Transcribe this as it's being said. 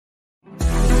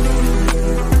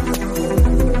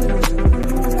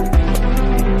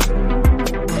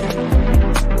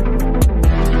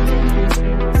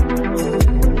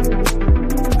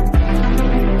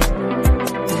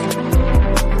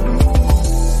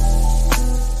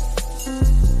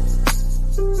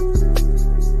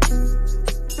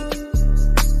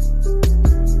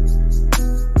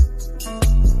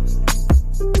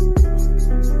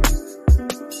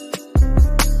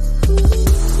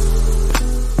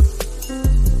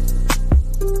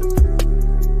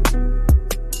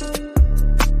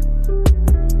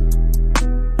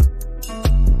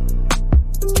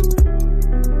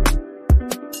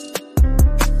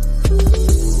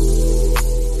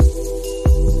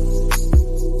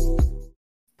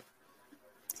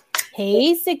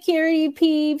Hey, security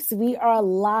peeps. We are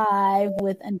live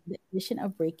with an edition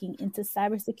of Breaking into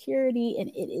Cybersecurity, and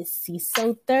it is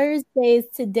CISO Thursdays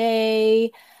today.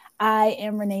 I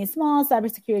am Renee Small,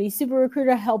 cybersecurity super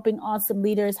recruiter, helping awesome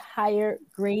leaders hire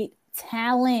great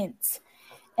talent.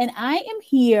 And I am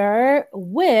here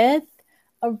with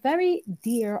a very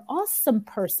dear, awesome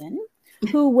person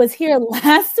who was here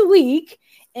last week,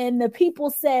 and the people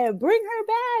said, bring her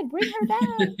back.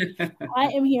 I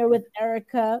am here with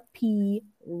Erica P.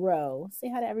 Rowe.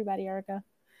 Say hi to everybody, Erica.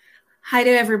 Hi to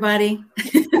everybody.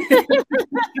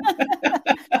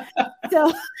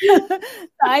 So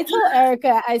I told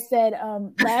Erica, I said,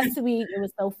 last week, it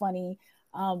was so funny.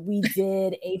 We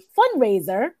did a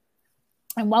fundraiser.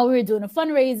 And while we were doing a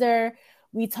fundraiser,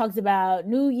 we talked about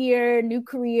new year, new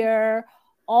career,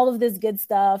 all of this good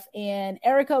stuff. And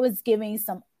Erica was giving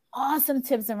some awesome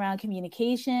tips around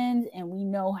communications. And we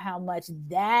know how much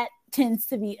that tends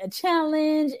to be a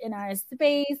challenge in our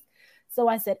space. So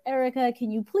I said, Erica,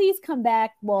 can you please come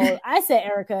back? Well, I said,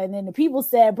 Erica, and then the people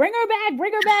said, bring her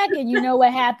back. And you know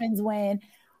what happens when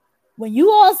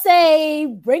you all say,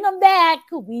 bring them back,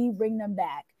 we bring them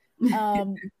back.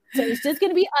 So it's just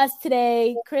going to be us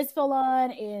today. Chris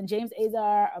Fallon and James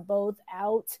Azar are both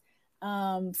out.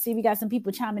 See, we got some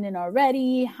people chiming in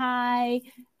already. Hi.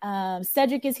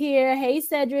 Cedric is here. Hey,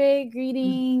 Cedric.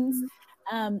 Greetings.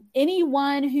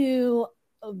 Anyone who,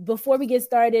 before we get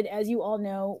started, as you all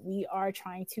know, we are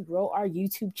trying to grow our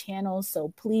YouTube channel.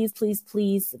 So please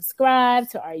subscribe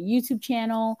to our YouTube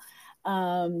channel.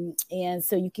 And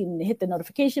so you can hit the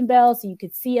notification bell so you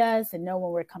can see us and know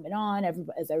when we're coming on.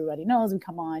 As everybody knows, we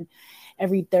come on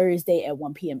every Thursday at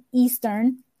 1 p.m.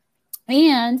 Eastern.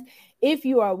 And if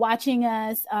you are watching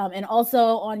us, and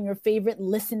also on your favorite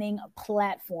listening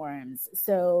platforms.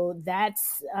 So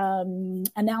that's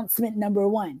announcement number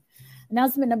one.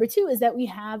 Announcement number two is that we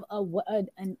have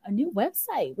a new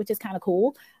website, which is kind of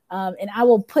cool. And I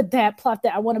will plot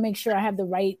that. I want to make sure I have the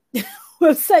right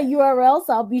website URL.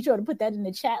 So I'll be sure to put that in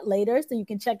the chat later so you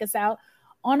can check us out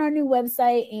on our new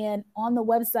website. And on the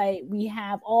website, we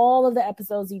have all of the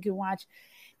episodes you can watch,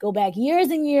 go back years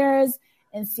and years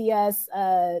and see us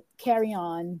carry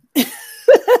on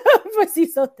for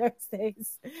CISO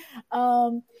Thursdays.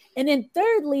 And then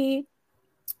thirdly,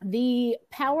 the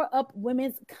Power Up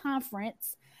Women's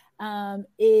Conference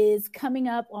is coming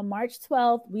up on March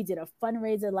 12th. We did a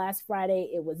fundraiser last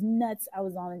Friday. It was nuts. I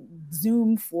was on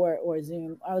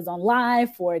I was on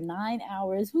live for 9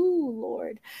 hours. Ooh,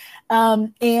 Lord.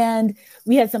 And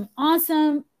we had some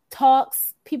awesome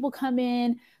talks. People come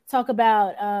in, talk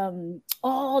about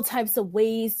all types of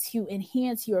ways to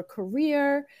enhance your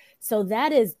career. So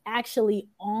that is actually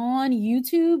on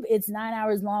YouTube. It's 9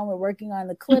 hours long. We're working on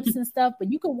the clips and stuff,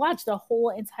 but you can watch the whole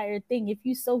entire thing if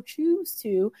you so choose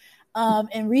to,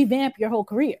 and revamp your whole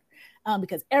career.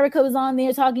 Because Erica was on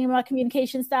there talking about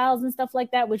communication styles and stuff like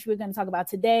that, which we're going to talk about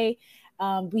today.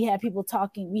 We had people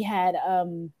talking. We had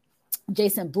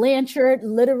Jason Blanchard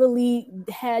literally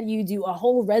had you do a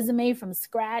whole resume from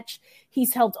scratch.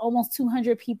 He's helped almost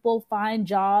 200 people find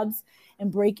jobs and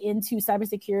break into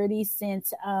cybersecurity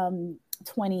since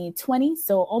 2020.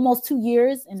 So almost 2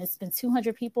 years, and it's been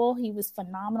 200 people. He was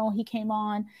phenomenal. He came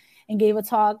on and gave a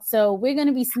talk. So we're going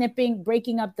to be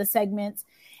breaking up the segments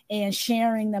and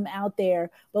sharing them out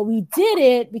there. But we did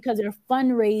it because they're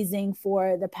fundraising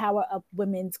for the Power Up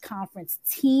Women's Conference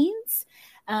Teens.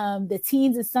 The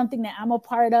teens is something that I'm a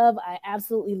part of. I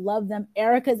absolutely love them.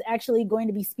 Erica is actually going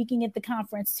to be speaking at the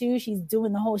conference too. She's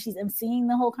emceeing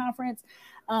the whole conference.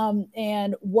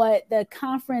 And what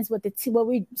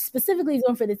we specifically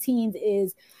doing for the teens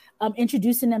is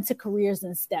introducing them to careers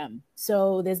in STEM.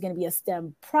 So there's going to be a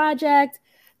STEM project.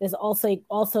 There's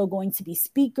also going to be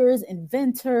speakers,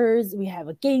 inventors. We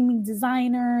have gaming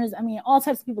designers. I mean, all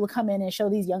types of people to come in and show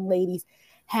these young ladies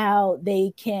how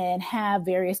they can have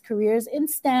various careers in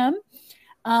STEM.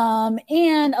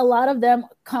 And a lot of them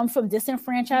come from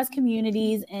disenfranchised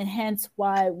communities, and hence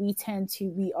why we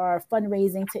are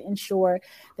fundraising to ensure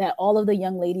that all of the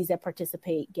young ladies that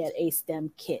participate get a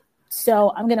STEM kit.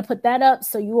 So I'm going to put that up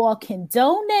so you all can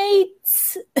donate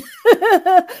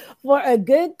for a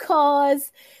good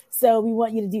cause. So we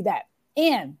want you to do that.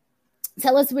 And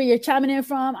tell us where you're chiming in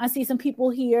from. I see some people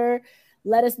here.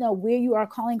 Let us know where you are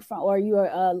calling from, or you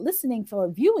are listening or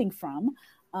viewing from.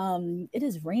 It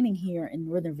is raining here in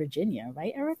Northern Virginia,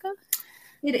 right, Erica?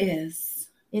 It is.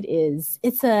 It is. I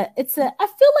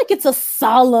feel like it's a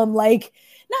solemn, like,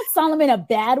 not solemn in a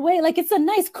bad way. Like it's a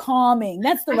nice calming.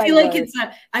 That's the right word.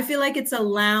 I feel like it's a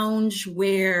lounge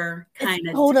wear kind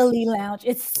of totally lounge.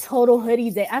 It's total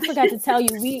hoodie day. I forgot to tell you,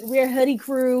 we're hoodie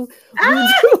crew.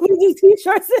 We do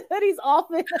t-shirts and hoodies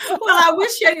often. Well, I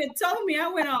wish you had told me. I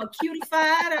went all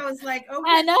cutified. I was like, okay.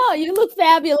 I know, you look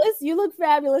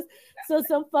fabulous. So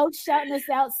some folks shouting us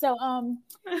out. So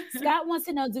Scott wants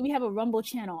to know, do we have a Rumble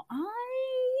channel?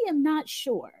 I am not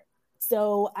sure.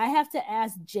 So I have to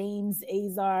ask James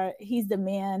Azar. He's the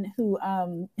man who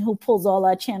pulls all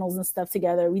our channels and stuff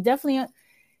together. We definitely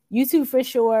YouTube for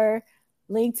sure,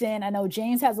 LinkedIn. I know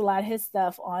James has a lot of his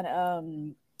stuff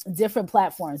on different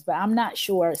platforms, but I'm not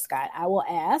sure, Scott. I will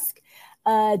ask.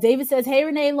 David says, hey,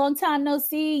 Renee, long time no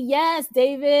see. Yes,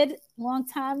 David, long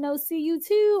time no see you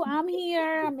too. I'm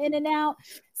here. I'm in and out.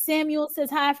 Samuel says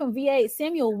hi from VA.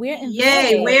 Samuel, we're in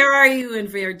VA. Where are you in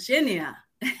Virginia?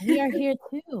 We are here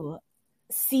too.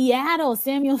 Seattle.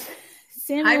 Samuel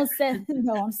said,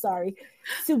 no, I'm sorry.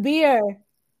 Subir,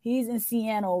 he's in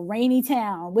Seattle, rainy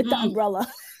town with the umbrella.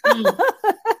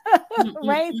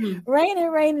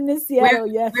 Raining in Seattle.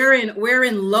 Yes, we're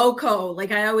in loco.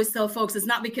 Like I always tell folks, it's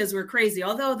not because we're crazy,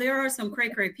 although there are some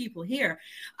cray people here,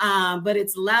 but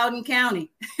it's Loudoun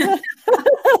County.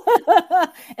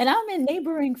 And I'm in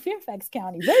neighboring Fairfax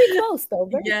County, very close though.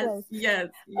 Very close. Yes.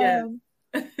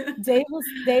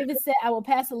 David said, I will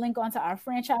pass the link on to our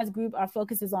franchise group. Our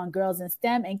focus is on girls in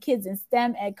STEM and kids in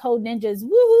STEM at Code Ninjas.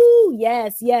 Woohoo!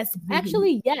 Yes.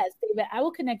 Actually, yes, David, I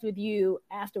will connect with you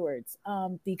afterwards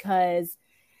because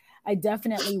I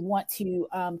definitely want to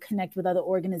connect with other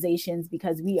organizations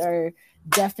because we are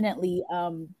definitely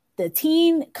the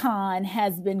Teen Con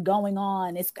has been going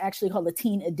on. It's actually called the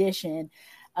Teen Edition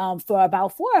for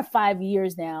about 4 or 5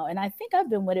 years now. And I think I've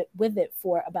been with it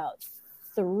for about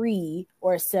 3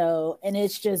 or so, and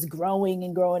it's just growing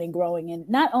and growing and growing. And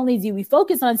not only do we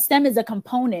focus on STEM as a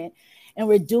component, and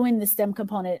we're doing the STEM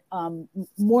component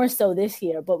more so this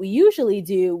year, but we usually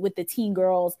do with the teen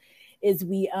girls is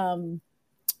we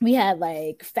had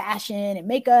like fashion and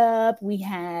makeup. We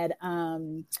had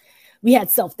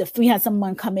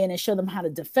someone come in and show them how to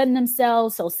defend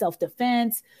themselves, so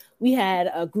self-defense. We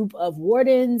had a group of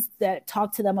wardens that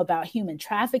talked to them about human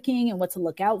trafficking and what to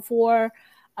look out for.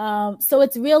 So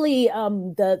it's really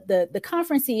the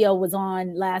conference CEO was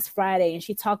on last Friday, and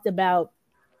she talked about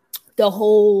the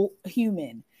whole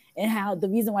human and how the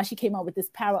reason why she came up with this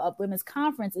Power Up Women's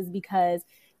Conference is because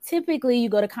typically you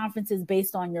go to conferences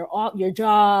based on your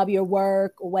job, your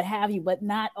work, or what have you, but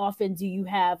not often do you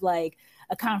have like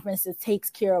a conference that takes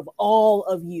care of all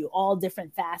of you, all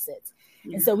different facets.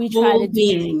 And so we try to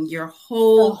do your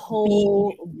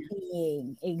whole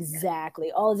being.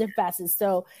 Exactly. All the different facets.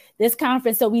 So this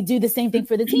conference, so we do the same thing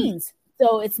for the teens.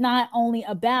 So it's not only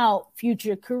about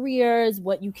future careers,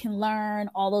 what you can learn,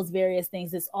 all those various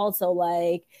things. It's also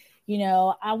like,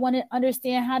 I want to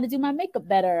understand how to do my makeup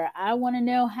better. I want to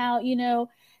know how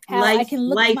I can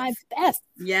look my best.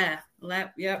 Yeah.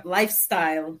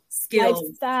 Lifestyle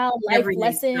skills, life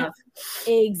lessons. Stuff.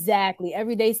 Exactly.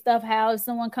 Everyday stuff. How if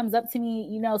someone comes up to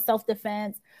me,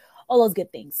 self-defense, all those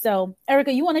good things. So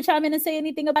Erica, you want to chime in and say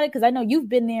anything about it? Because I know you've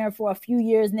been there for a few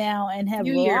years now and have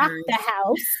rocked the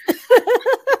house.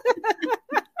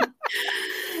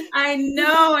 I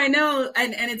know.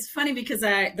 And it's funny because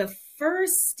the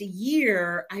first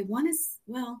year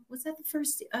was that the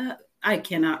first? I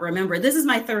cannot remember. This is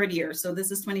my 3rd year. So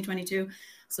this is 2022.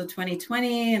 So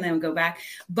 2020 and then we'll go back.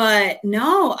 But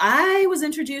no, I was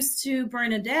introduced to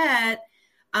Bernadette.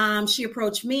 She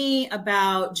approached me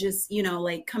about just,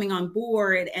 like coming on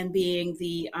board and being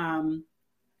the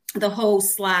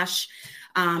host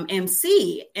 /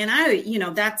 MC.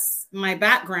 And that's my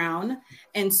background.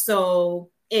 And so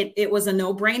it was a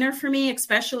no-brainer for me,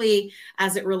 especially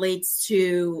as it relates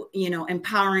to,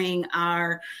 empowering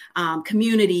our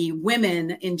community,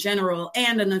 women in general,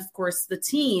 and of course the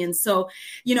teens. So,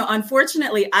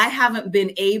 unfortunately, I haven't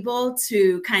been able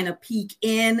to kind of peek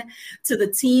in to the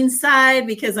teen side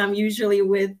because I'm usually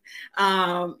with,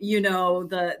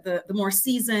 the more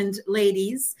seasoned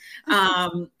ladies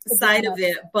side of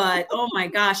it. But oh my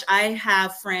gosh, I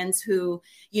have friends who,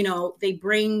 they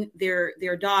bring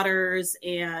their daughters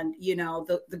and,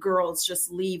 the girls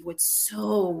just leave with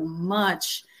so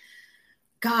much,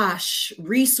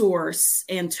 resource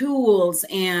and tools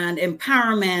and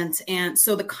empowerment. And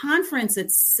so the conference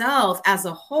itself as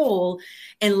a whole,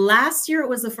 and last year it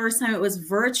was the first time it was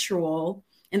virtual.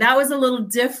 And that was a little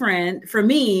different for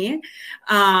me,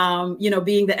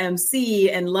 being the MC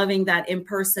and loving that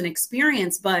in-person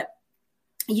experience. But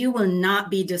you will not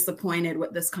be disappointed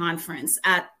with this conference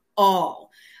at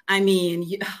all. I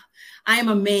mean, I am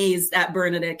amazed at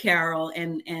Bernadette Carroll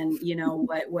and you know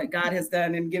what God has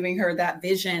done in giving her that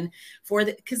vision for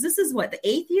because this is what, the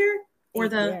 8th year or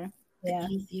Eighth the year. Yeah.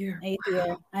 8th year. Eighth Wow.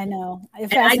 year. I know. It And I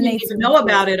didn't fascinates even me know too.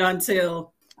 about it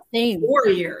until Same. 4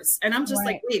 years. And I'm just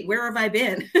Right. like, wait, where have I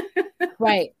been?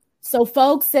 Right. So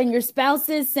folks, send your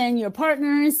spouses, send your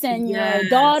partners, send Yes. your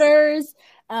daughters.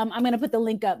 I'm going to put the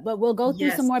link up, but we'll go through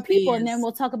Yes, some more people, please. and then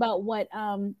we'll talk about what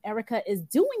Erica is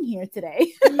doing here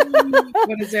today.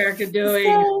 What is Erica doing?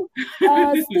 So,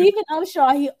 Stephen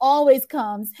Upshaw, he always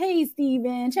comes. Hey,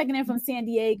 Stephen, checking in from San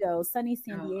Diego, sunny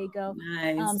San Diego.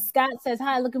 Nice. Scott says,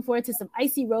 hi, looking forward to some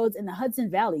icy roads in the Hudson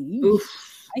Valley. Oof.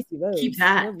 Icy roads. Keep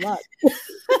that. Good luck.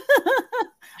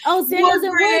 Oh, Sandra's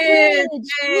in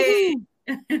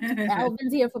Woodbridge.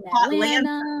 Alvin's here from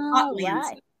Atlanta.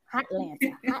 Right. Hotlanta.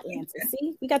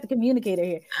 See, we got the communicator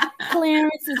here.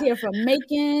 Clarence is here from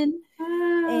Macon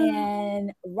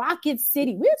and Rocket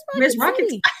City. Where's Rocket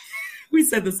City? We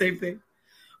said the same thing.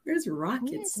 Where's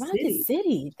Rocket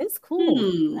City? That's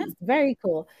cool. That's very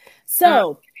cool.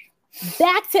 So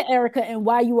back to Erica and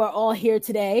why you are all here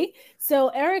today. So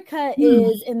Erica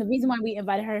is, and the reason why we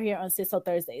invited her here on CISO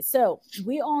Thursday. So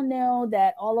we all know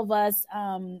that all of us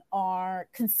are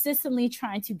consistently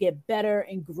trying to get better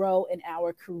and grow in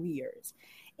our careers.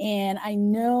 And I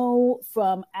know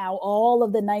from all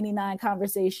of the 99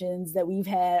 conversations that we've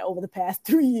had over the past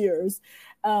 3 years,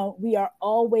 we are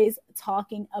always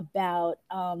talking about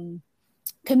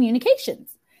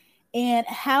communications and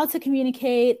how to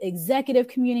communicate, executive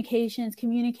communications,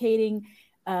 communicating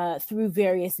through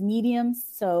various mediums.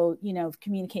 So, you know,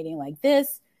 communicating like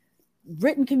this,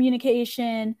 written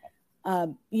communication,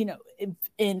 you know,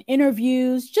 in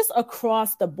interviews, just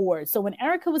across the board. So when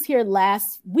Erica was here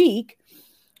last week,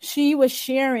 she was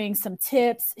sharing some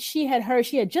tips. She had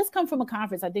just come from a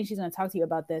conference. I think she's going to talk to you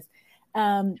about this,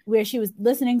 where she was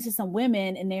listening to some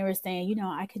women and they were saying, you know,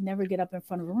 I could never get up in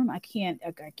front of a room. I can't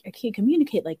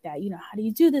communicate like that. You know, how do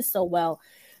you do this so well?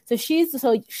 So she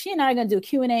and I are going to do a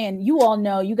Q&A, and you all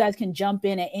know you guys can jump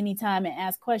in at any time and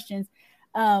ask questions.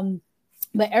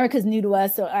 But Erica's new to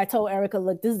us. So I told Erica,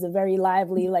 look, this is a very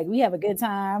lively, like, we have a good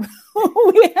time.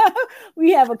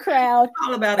 we have a crowd.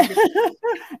 All about it.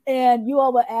 And you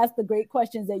all will ask the great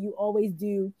questions that you always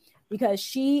do, because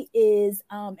she is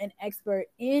an expert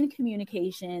in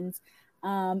communications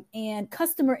and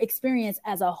customer experience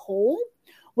as a whole,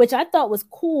 which I thought was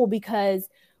cool because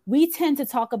we tend to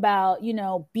talk about, you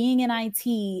know, being in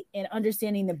IT and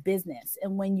understanding the business.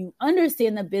 And when you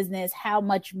understand the business, how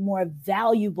much more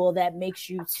valuable that makes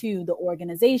you to the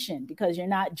organization, because you're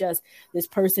not just this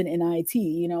person in IT,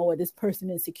 you know, or this person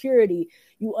in security.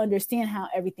 You understand how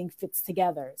everything fits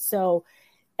together. So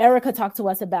Erica talked to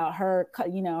us about her,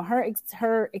 you know,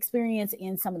 her experience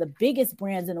in some of the biggest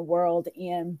brands in the world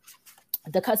and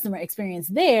the customer experience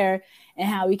there, and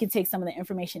how we can take some of the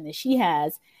information that she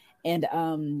has and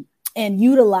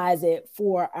utilize it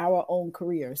for our own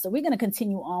career. So we're going to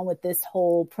continue on with this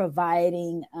whole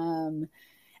providing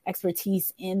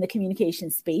expertise in the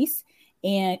communication space.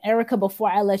 And Erica,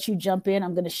 before I let you jump in,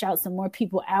 I'm going to shout some more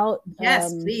people out.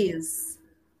 Yes, please.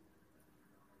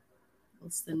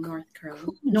 What's the North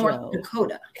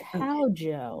Dakota?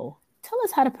 Cowjo. Tell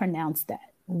us how to pronounce that.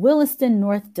 Williston,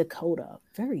 North Dakota.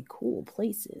 Very cool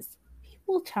places.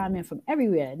 People chime in from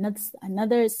everywhere.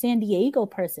 Another San Diego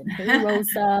person. Hey,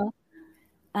 Rosa.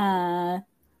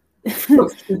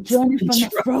 Joining from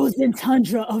the frozen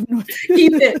tundra of North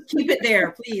Dakota. Keep it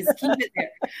there, please. Keep it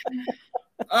there.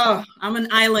 Oh, I'm an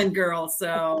island girl,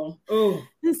 so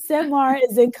Semar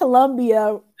is in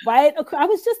Columbia, right? I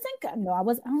was just thinking. No, I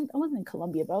wasn't in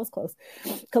Columbia, but I was close.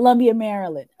 Columbia,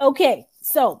 Maryland. Okay,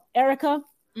 so Erica,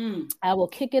 I will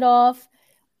kick it off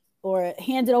or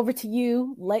hand it over to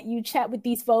you. Let you chat with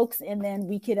these folks, and then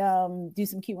we could do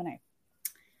some Q&A.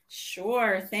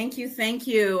 Sure. Thank you.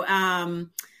 So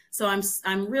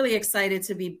I'm really excited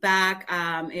to be back.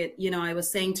 I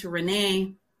was saying to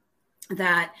Renee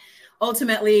that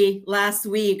ultimately last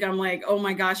week, I'm like, oh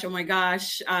my gosh.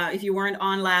 If you weren't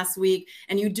on last week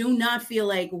and you do not feel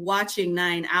like watching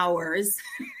 9 hours,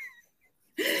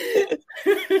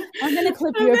 I'm going to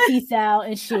clip your piece out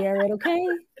and share it. Okay.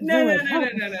 No. I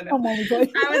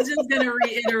was just going to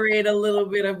reiterate a little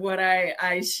bit of what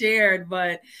I shared,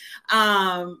 but,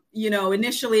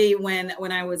 initially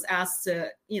when I was asked to,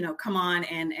 come on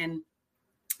and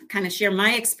kind of share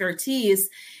my expertise,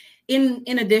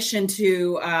 in addition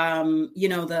to,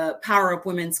 the Power Up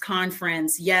Women's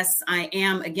Conference, yes, I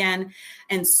am again,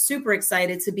 and super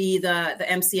excited to be the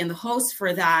MC and the host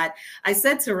for that. I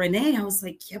said to Renee, I was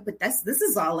like, yeah, but this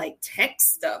is all like tech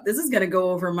stuff. This is going to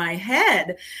go over my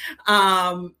head.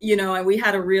 And we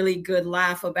had a really good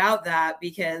laugh about that,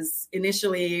 because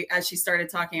initially as she started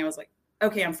talking, I was like,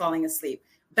 okay, I'm falling asleep.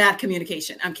 Bad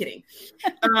communication. I'm kidding.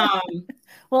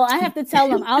 Well, I have to tell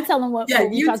them. I'll tell them what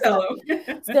we talked about.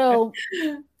 So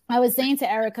I was saying to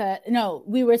Erica,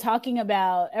 we were talking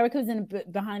about, Erica was in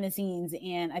behind the scenes,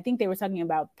 and I think they were talking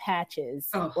about patches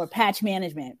or patch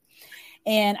management.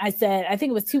 And I said, I think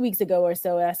it was 2 weeks ago or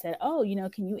so, I said,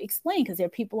 can you explain? Because there are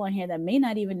people on here that may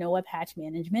not even know what patch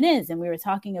management is. And we were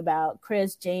talking about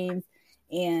Chris, James,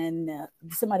 and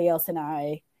somebody else and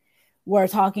I were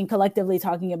collectively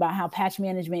talking about how patch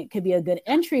management could be a good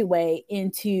entryway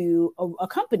into a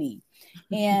company.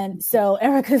 And so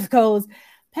Erica goes,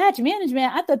 patch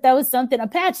management, I thought that was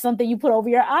something you put over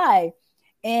your eye.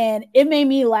 And it made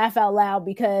me laugh out loud,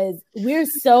 because we're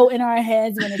so in our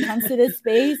heads when it comes to this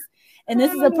space. And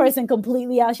this is a person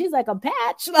completely out. She's like, a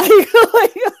patch, like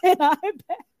an eye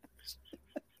patch.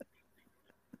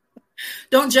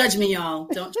 Don't judge me, y'all.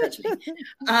 Don't judge me.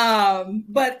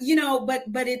 But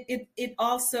it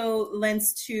also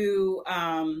lends to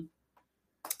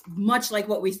much like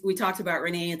what we talked about,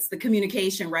 Renee. It's the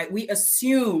communication, right? We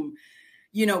assume,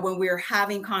 when we're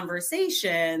having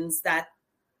conversations, that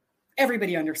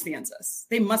everybody understands us.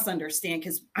 They must understand,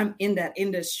 because I'm in that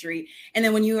industry. And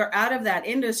then when you are out of that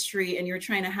industry and you're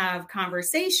trying to have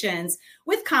conversations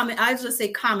with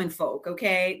common folk,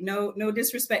 okay? No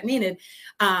disrespect meant,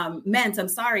 I'm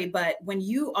sorry. But when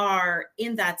you are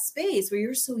in that space where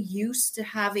you're so used to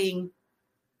having,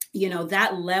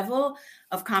 that level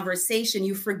of conversation,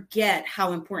 you forget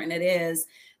how important it is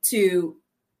to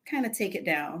kind of take it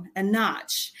down a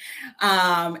notch.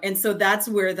 And so that's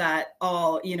where that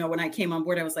all, when I came on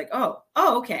board, I was like,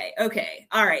 okay.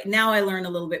 All right. Now I learn a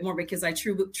little bit more, because I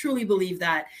truly believe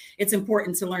that it's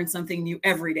important to learn something new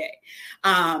every day.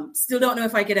 Still don't know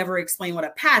if I could ever explain what a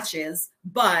patch is,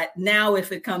 but now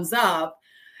if it comes up,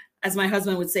 as my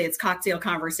husband would say, it's cocktail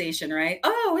conversation, right?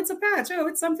 Oh, it's a patch. Oh,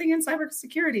 it's something in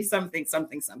cybersecurity, something.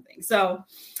 So,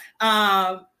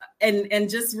 and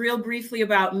just real briefly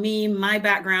about me, my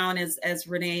background is, as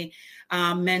Renee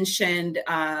mentioned,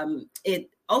 it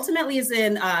ultimately is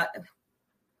in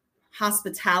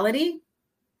hospitality.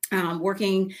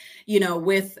 Working,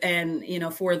 with and,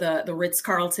 for the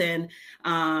Ritz-Carlton,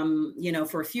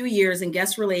 for a few years in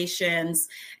guest relations.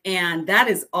 And that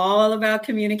is all about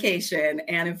communication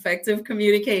and effective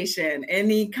communication,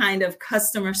 any kind of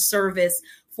customer service,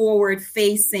 forward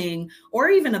facing, or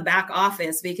even a back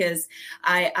office, because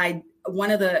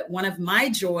one of my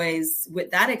joys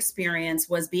with that experience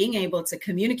was being able to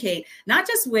communicate, not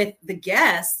just with the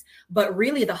guests, but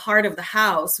really the heart of the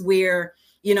house, where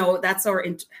that's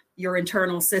your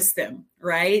internal system,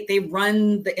 right? They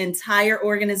run the entire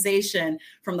organization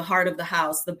from the heart of the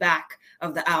house, the back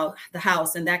of the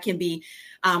house, and that can be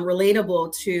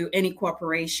relatable to any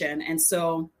corporation. And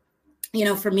so,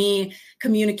 for me,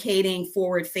 communicating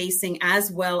forward facing,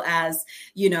 as well as,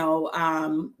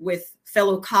 with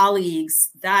fellow colleagues,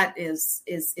 that is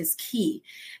key.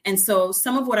 And so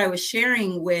some of what I was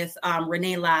sharing with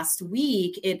Renee last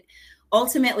week, it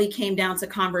ultimately came down to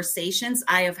conversations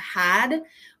I have had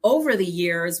over the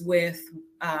years with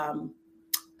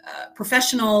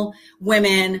professional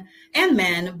women and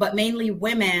men, but mainly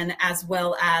women, as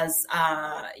well as,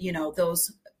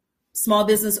 those small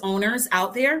business owners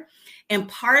out there. And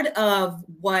part of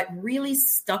what really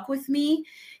stuck with me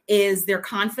is their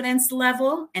confidence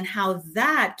level and how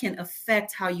that can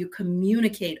affect how you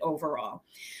communicate overall.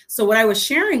 So what I was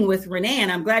sharing with Renee,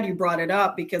 and I'm glad you brought it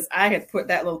up, because I had put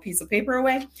that little piece of paper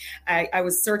away. I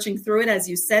was searching through it as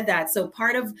you said that. So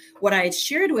part of what I had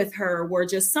shared with her were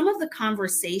just some of the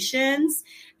conversations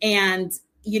and,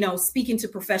 speaking to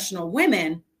professional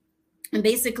women. And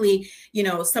basically,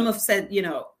 some have said,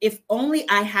 if only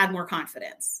I had more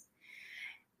confidence.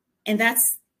 And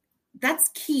that's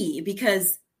key,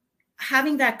 because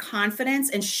having that confidence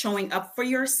and showing up for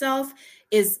yourself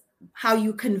is how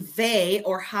you convey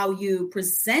or how you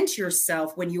present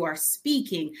yourself when you are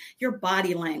speaking, your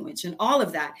body language and all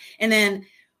of that. And then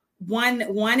one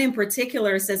in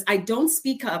particular says, I don't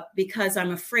speak up because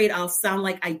I'm afraid I'll sound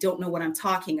like I don't know what I'm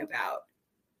talking about.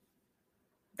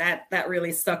 That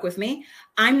really stuck with me.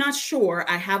 I'm not sure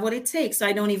I have what it takes, so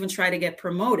I don't even try to get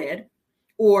promoted.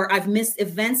 Or I've missed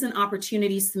events and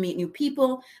opportunities to meet new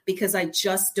people because I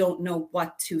just don't know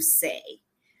what to say.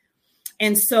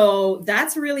 And so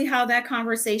that's really how that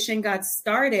conversation got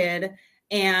started.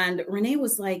 And Renee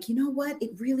was like, you know what?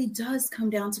 It really does come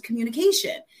down to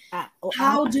communication.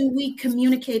 How do we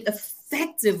communicate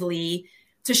effectively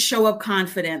to show up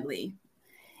confidently?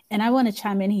 And I want to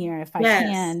chime in here if I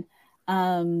can.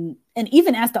 And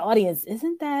even ask the audience,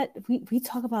 isn't that, we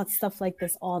talk about stuff like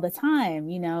this all the time,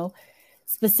 you know,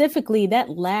 specifically that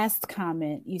last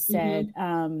comment you said.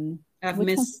 I've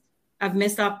missed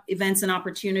events and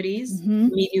opportunities to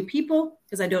meet new people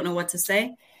because I don't know what to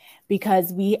say.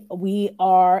 Because we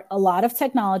are, a lot of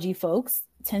technology folks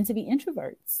tend to be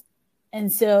introverts.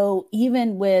 And so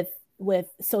even with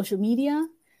social media,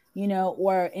 you know,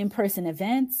 or in-person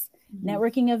events,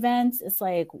 networking events, it's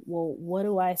like, well, what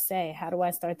do I say? How do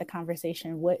I start the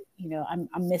conversation? What, you know, I'm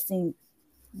missing,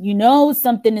 you know,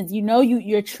 something is, you know,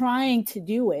 you're trying to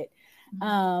do it.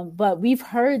 But we've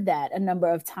heard that a number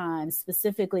of times,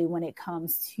 specifically when it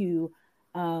comes to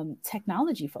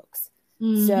technology folks.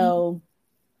 So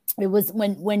it was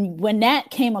when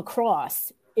that came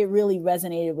across, it really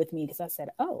resonated with me because I said,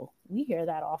 oh, we hear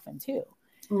that often too.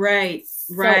 Right.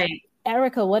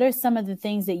 Erica, what are some of the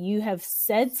things that you have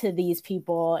said to these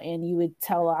people and you would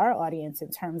tell our audience in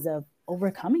terms of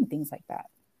overcoming things like that?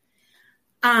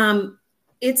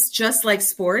 It's just like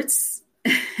sports,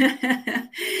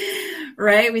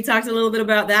 right? We talked a little bit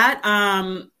about that.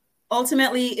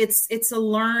 Ultimately, it's a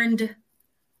learned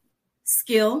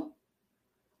skill,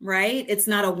 right? It's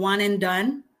not a one and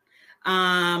done.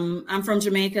 I'm from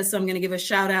Jamaica, so I'm going to give a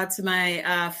shout out to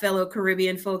my fellow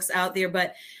Caribbean folks out there.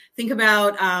 But think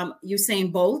about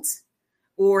Usain Bolt,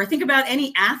 or think about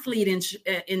any athlete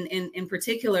in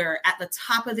particular at the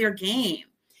top of their game.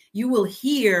 You will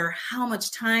hear how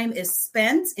much time is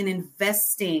spent in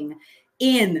investing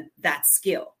in that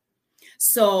skill.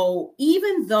 So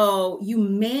even though you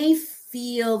may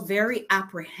feel very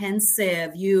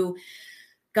apprehensive,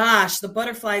 gosh, the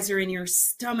butterflies are in your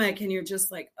stomach and you're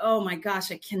just like, oh my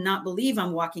gosh, I cannot believe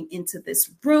I'm walking into this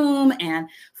room and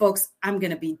folks, I'm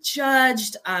going to be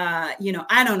judged. I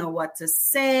don't know what to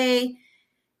say.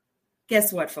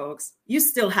 Guess what, folks? You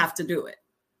still have to do it.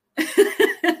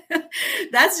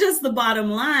 That's just the bottom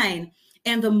line.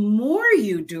 And the more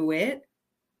you do it,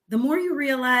 the more you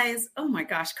realize, oh my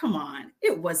gosh, come on,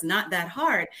 it was not that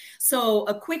hard. So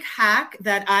a quick hack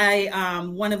that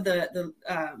one of the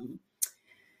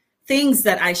things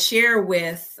that I share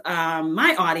with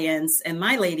my audience and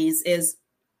my ladies is,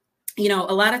 you know,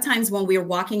 a lot of times when we're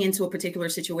walking into a particular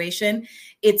situation,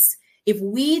 it's if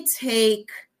we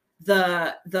take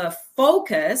the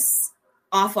focus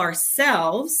off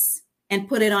ourselves and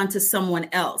put it onto someone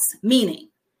else, meaning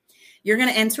you're going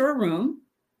to enter a room.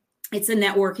 It's a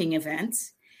networking event.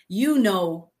 You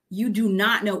do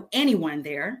not know anyone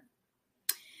there.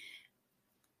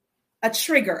 A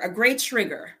great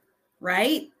trigger,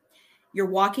 right? You're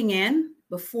walking in.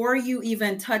 Before you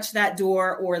even touch that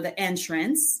door or the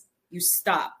entrance, you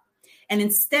stop. And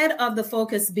instead of the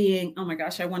focus being, oh my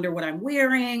gosh, I wonder what I'm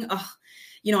wearing. Oh,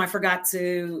 I forgot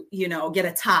to, get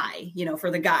a tie, for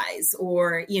the guys,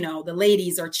 or, the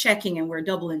ladies are checking and we're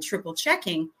double and triple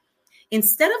checking.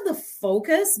 Instead of the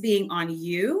focus being on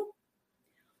you,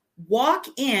 walk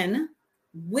in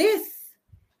with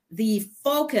the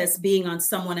focus being on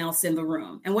someone else in the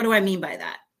room. And what do I mean by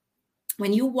that?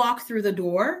 When you walk through the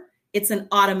door, it's an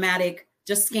automatic,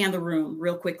 just scan the room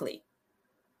real quickly.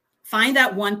 Find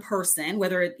that one person,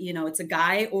 whether it's a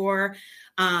guy or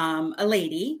a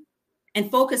lady, and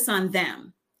focus on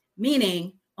them.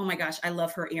 Meaning, oh my gosh, I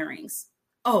love her earrings.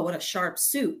 Oh, what a sharp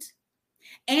suit.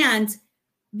 And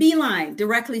beeline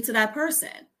directly to that person.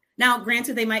 Now,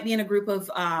 granted, they might be in a group of,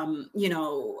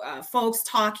 folks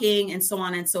talking and so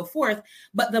on and so forth.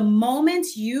 But the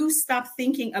moment you stop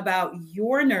thinking about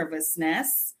your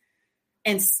nervousness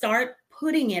and start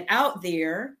putting it out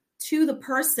there to the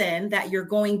person that you're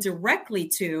going directly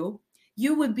to,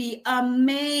 you would be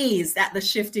amazed at the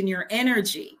shift in your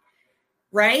energy.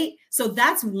 Right? So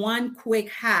that's one quick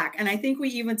hack. And I think we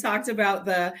even talked about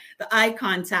the eye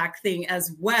contact thing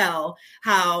as well,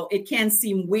 how it can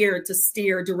seem weird to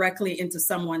stare directly into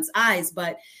someone's eyes.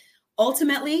 But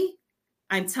ultimately,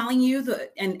 I'm telling you,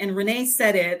 and Renee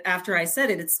said it after I said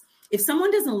it, it's if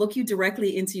someone doesn't look you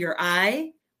directly into your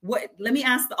eye, let me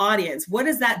ask the audience, what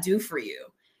does that do for you?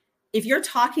 If you're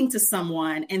talking to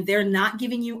someone and they're not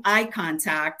giving you eye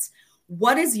contact,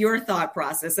 what is your thought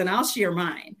process? And I'll share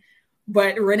mine.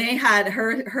 But Renee had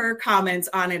her comments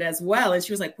on it as well. And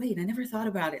she was like, wait, I never thought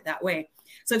about it that way.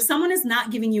 So if someone is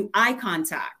not giving you eye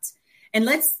contact, and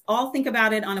let's all think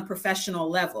about it on a professional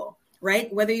level,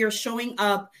 right? Whether you're showing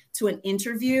up to an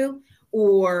interview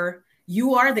or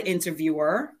you are the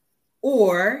interviewer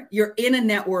or you're in a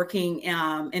networking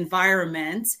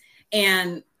environment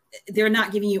and they're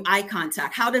not giving you eye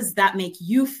contact. How does that make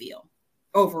you feel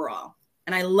overall?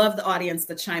 And I love the audience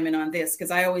to chime in on this,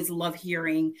 because I always love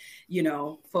hearing,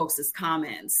 folks'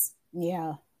 comments.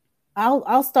 Yeah.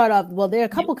 I'll start off. Well, there are a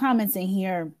couple comments in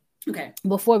here. Okay.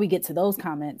 Before we get to those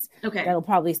comments, okay, that'll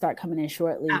probably start coming in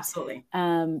shortly. Absolutely.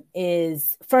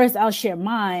 Is first, I'll share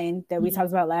mine that we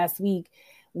talked about last week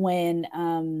when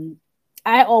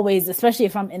I always, especially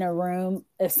if I'm in a room,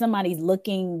 if somebody's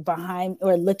looking behind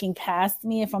or looking past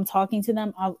me, if I'm talking to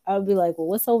them, I'll be like, well,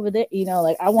 what's over there?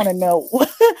 Like, I want to know.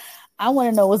 I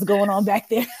want to know what's going on back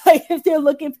there. Like, if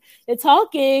they're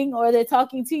talking or they're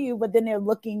talking to you, but then they're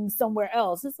looking somewhere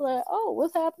else. It's like, oh,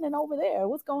 what's happening over there?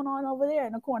 What's going on over there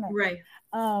in the corner? Right.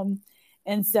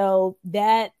 And so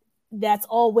that's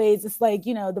always, it's like,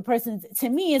 the person, to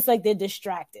me, it's like they're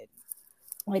distracted.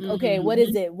 Like, okay, what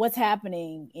is it? What's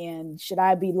happening? And should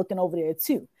I be looking over there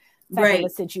too? Type of a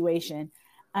situation.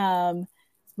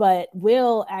 But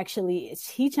Will actually,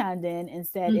 he chimed in and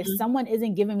said, if someone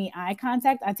isn't giving me eye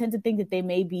contact, I tend to think that they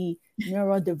may be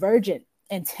neurodivergent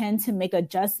and tend to make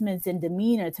adjustments in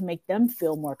demeanor to make them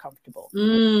feel more comfortable.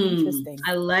 Interesting.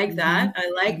 I like that. I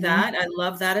like that. I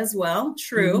love that as well.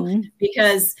 True.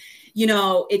 Because,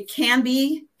 it can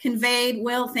be conveyed.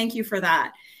 Will, thank you for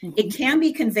that. It can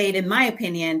be conveyed, in my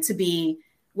opinion, to be,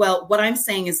 well, what I'm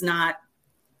saying is not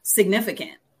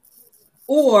significant.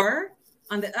 Or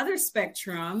on the other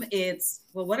spectrum, it's,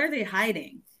 well, what are they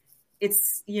hiding?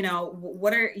 It's,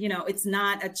 it's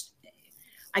not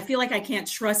I feel like I can't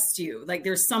trust you. Like,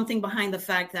 there's something behind the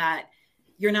fact that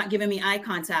you're not giving me eye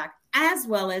contact, as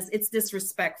well as it's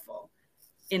disrespectful,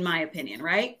 in my opinion.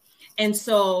 Right. And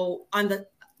so on the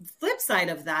flip side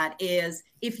of that is,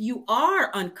 if you are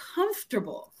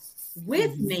uncomfortable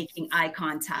with making eye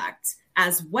contact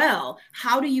as well,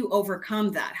 how do you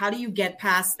overcome that? How do you get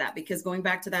past that? Because going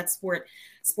back to that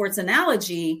sports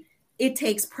analogy, it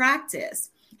takes practice.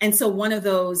 And so one of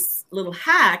those little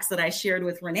hacks that I shared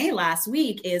with Renee last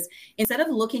week is, instead of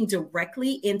looking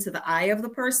directly into the eye of the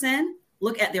person,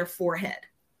 look at their forehead.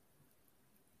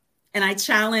 And I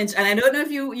challenge, and I don't know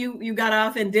if you got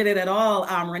off and did it at all,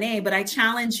 Renee, but I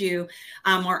challenge you,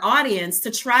 our audience,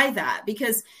 to try that.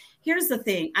 Because here's the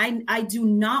thing. I do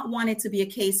not want it to be a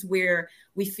case where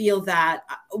we feel that,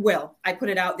 well, I put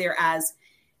it out there as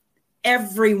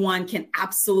everyone can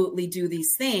absolutely do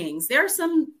these things. There are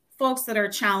some folks that are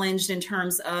challenged in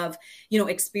terms of,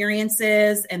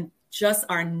 experiences and just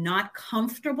are not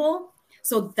comfortable.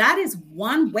 So that is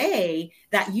one way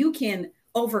that you can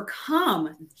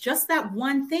overcome just that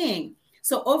one thing.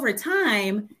 So over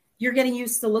time, you're getting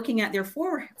used to looking at their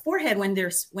forehead when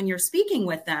you're speaking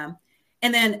with them.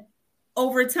 And then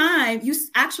over time, you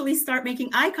actually start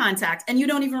making eye contact and you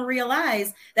don't even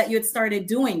realize that you had started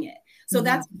doing it. So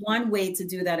that's one way to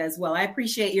do that as well. I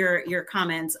appreciate your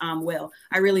comments, Will.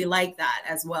 I really like that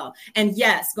as well. And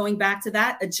yes, going back to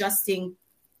that, adjusting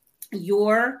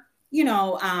your,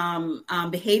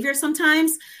 behavior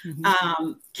sometimes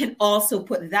can also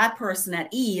put that person at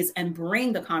ease and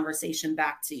bring the conversation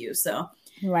back to you. So,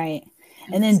 right.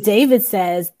 And then David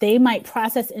says they might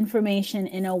process information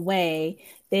in a way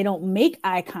they don't make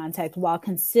eye contact while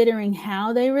considering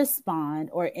how they respond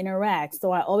or interact.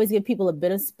 So I always give people a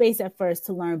bit of space at first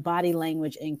to learn body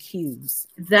language and cues.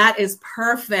 That is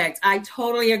perfect. I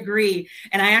totally agree.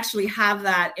 And I actually have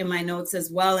that in my notes as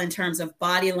well, in terms of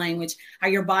body language, how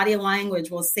your body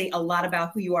language will say a lot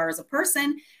about who you are as a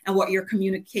person and what your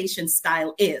communication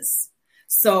style is.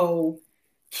 So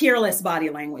careless body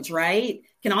language, right,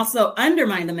 can also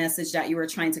undermine the message that you were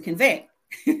trying to convey.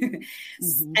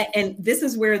 And this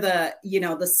is where the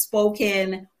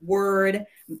spoken word,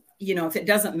 if it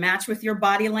doesn't match with your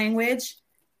body language,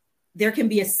 there can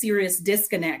be a serious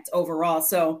disconnect overall.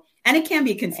 So, and it can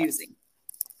be confusing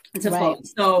to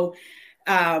folks. So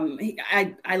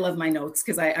I love my notes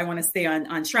because I want to stay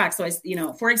on track. So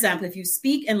for example, if you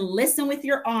speak and listen with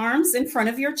your arms in front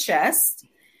of your chest,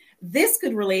 this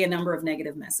could relay a number of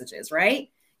negative messages, right?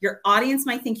 Your audience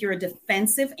might think you're a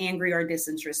defensive, angry, or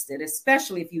disinterested,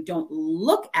 especially if you don't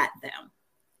look at them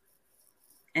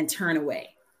and turn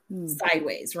away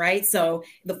sideways, right? So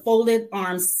the folded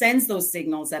arm sends those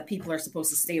signals that people are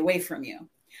supposed to stay away from you.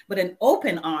 But an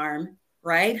open arm,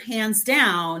 right, hands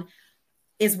down,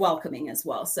 is welcoming as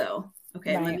well. So,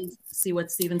 okay, Let me see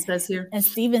what Stephen says here. And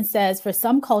Stephen says, for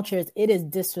some cultures, it is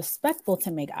disrespectful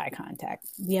to make eye contact.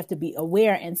 We have to be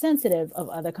aware and sensitive of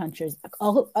other cultures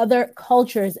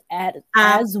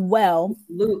as well.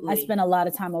 Absolutely. I spent a lot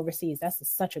of time overseas. That's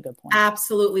such a good point.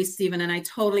 Absolutely, Stephen. And I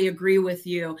totally agree with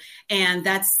you. And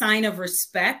that sign of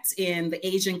respect in the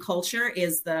Asian culture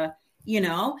is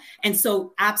and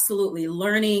so absolutely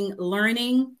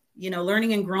learning,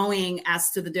 learning and growing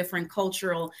as to the different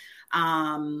cultural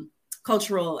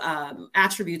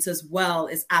attributes as well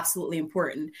is absolutely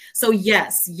important. So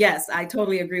yes, I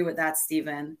totally agree with that,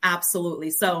 Stephen.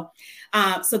 Absolutely. So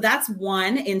that's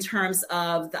one in terms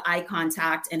of the eye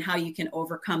contact and how you can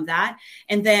overcome that.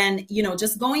 And then,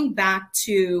 just going back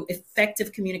to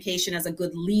effective communication as a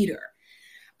good leader.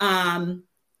 And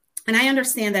I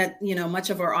understand that, much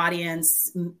of our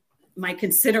audience might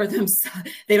consider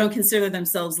they don't consider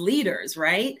themselves leaders,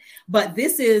 right? But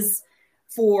this is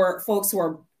for folks who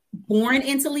are born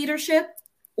into leadership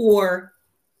or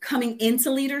coming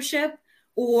into leadership,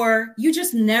 or you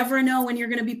just never know when you're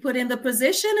going to be put in the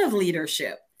position of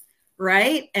leadership,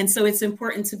 right? And so it's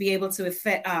important to be able to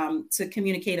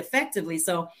communicate effectively.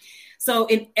 So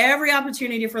in every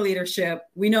opportunity for leadership,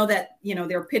 we know that,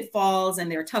 there are pitfalls and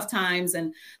there are tough times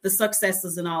and the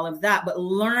successes and all of that, but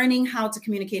learning how to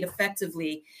communicate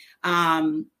effectively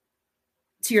to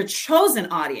your chosen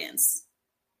audience.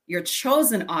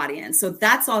 So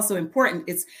that's also important.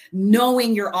 It's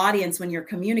knowing your audience when you're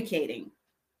communicating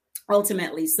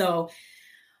ultimately. So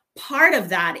part of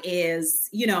that is,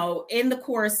 in the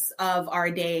course of our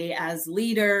day as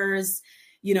leaders,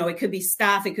 it could be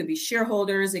staff, it could be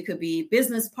shareholders, it could be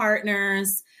business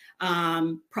partners,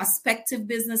 prospective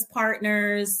business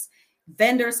partners,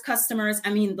 vendors, customers. I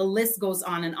mean, the list goes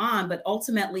on and on, but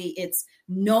ultimately it's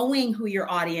knowing who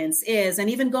your audience is.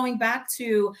 And even going back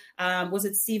to, was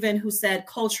it Stephen who said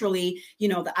culturally,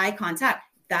 the eye contact,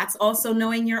 that's also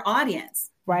knowing your audience.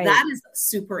 Right. That is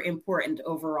super important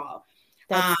overall.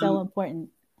 That's so important.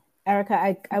 Erica,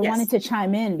 I yes. wanted to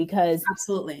chime in because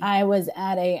absolutely. I was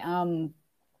at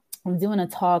I'm doing a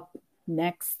talk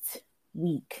next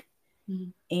week,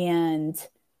 and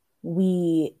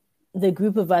the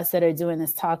group of us that are doing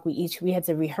this talk, we had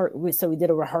to rehearse. So we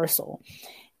did a rehearsal,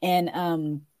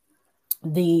 and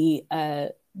the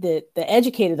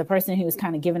educator, the person who was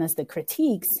kind of giving us the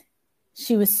critiques,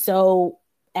 she was so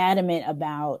adamant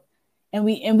about, and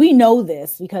we know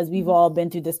this because we've all been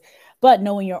through this, but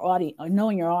knowing your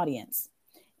audience.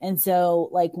 And so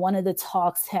like one of the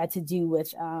talks had to do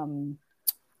with,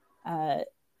 it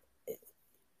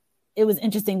was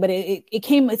interesting, but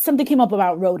something came up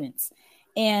about rodents,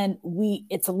 and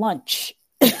it's a lunch.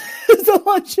 It's a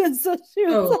lunch. And so she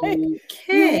was like,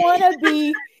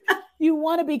 you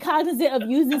want to be cognizant of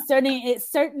using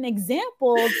certain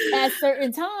examples at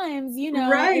certain times,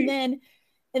 right.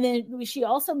 And then she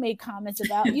also made comments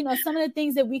about, some of the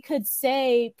things that we could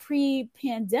say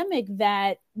pre-pandemic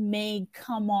that may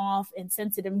come off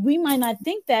insensitive. We might not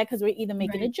think that because we're either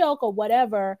making a joke or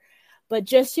whatever, but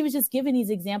she was just giving these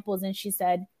examples, and she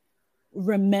said,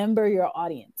 remember your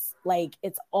audience. Like,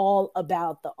 it's all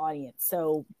about the audience.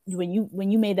 So when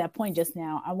you made that point just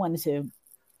now, I wanted to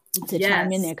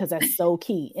chime in there because that's so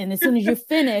key. And as soon as you're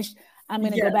finished, I'm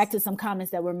going to go back to some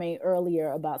comments that were made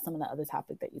earlier about some of the other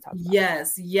topics that you talked about.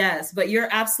 Yes. But you're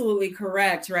absolutely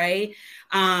correct, right?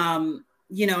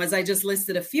 As I just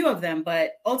listed a few of them,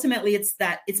 but ultimately it's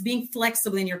being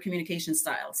flexible in your communication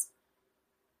styles.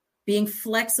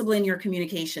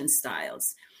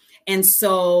 And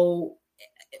so,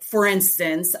 for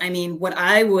instance, I mean, what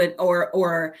I would,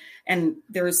 and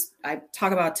I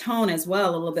talk about tone as well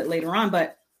a little bit later on,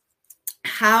 but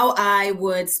how I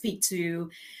would speak to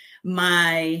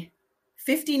my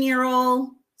 15-year-old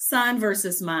son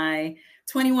versus my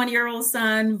 21-year-old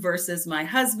son versus my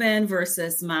husband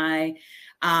versus my,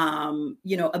 a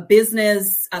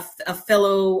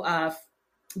fellow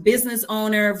business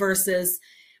owner versus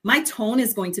my tone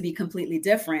is going to be completely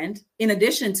different. In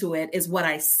addition to it is what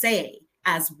I say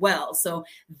as well. So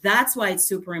that's why it's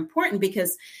super important,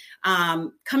 because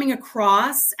coming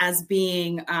across as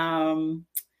being,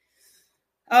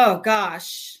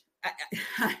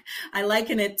 I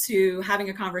liken it to having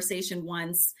a conversation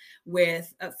once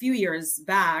with a few years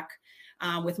back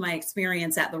with my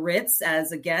experience at the Ritz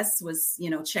as a guest was,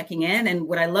 checking in. And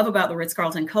what I love about the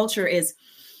Ritz-Carlton culture is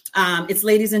it's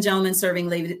ladies and gentlemen serving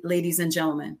ladies and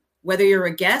gentlemen, whether you're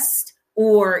a guest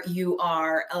or you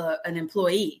are an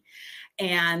employee.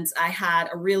 And I had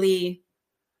a really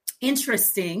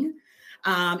interesting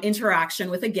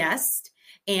interaction with a guest,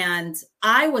 and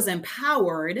I was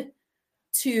empowered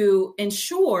to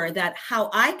ensure that how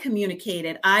I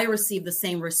communicated, I received the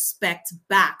same respect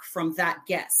back from that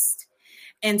guest.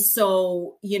 And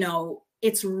so,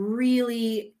 it's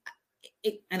really,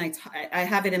 and I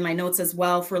have it in my notes as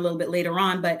well for a little bit later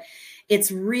on, but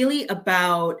it's really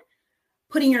about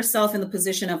putting yourself in the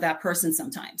position of that person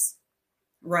sometimes,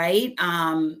 right?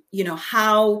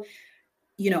 How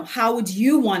would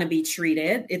you want to be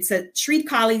treated? It's treat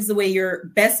colleagues the way your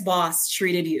best boss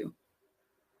treated you.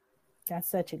 That's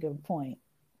such a good point.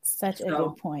 Such a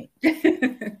good point.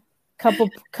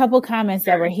 Couple comments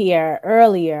that were here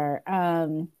earlier.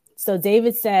 So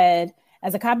David said,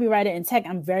 as a copywriter in tech,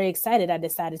 I'm very excited. I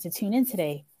decided to tune in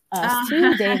today. Us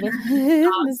too, David.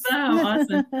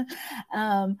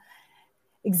 Awesome.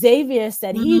 Xavier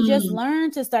said he just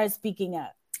learned to start speaking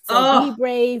up. So be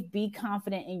brave, be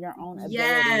confident in your own ability.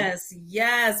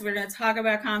 Yes. We're going to talk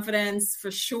about confidence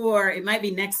for sure. It might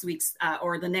be next week's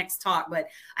or the next talk, but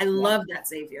I love that,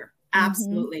 Xavier.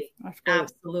 Absolutely.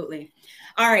 Absolutely.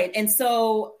 All right. And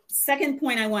so second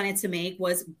point I wanted to make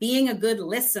was being a good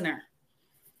listener.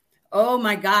 Oh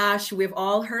my gosh. We've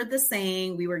all heard the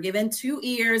saying, we were given 2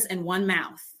 ears and 1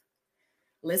 mouth.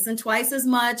 Listen twice as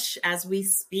much as we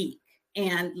speak.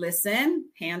 And listen,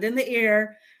 hand in the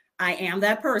ear. I am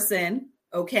that person.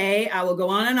 Okay. I will go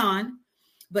on and on.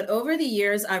 But over the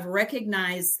years, I've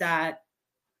recognized that,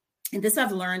 and this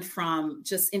I've learned from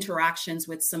just interactions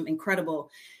with some incredible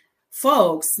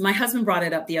folks. My husband brought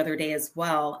it up the other day as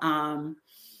well.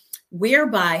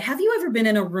 Whereby, have you ever been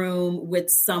in a room with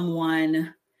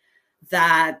someone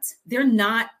that they're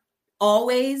not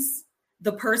always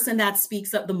the person that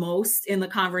speaks up the most in the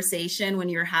conversation when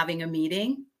you're having a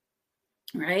meeting,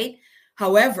 right?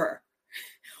 However,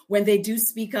 when they do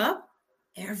speak up,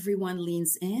 everyone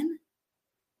leans in.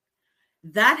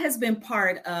 That has been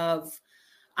part of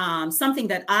something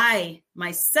that I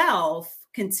myself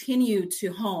continue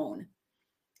to hone,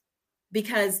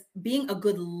 because being a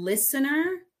good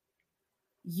listener,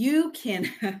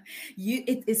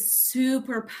 it is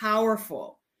super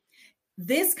powerful.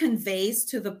 This conveys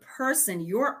to the person,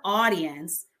 your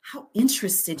audience, how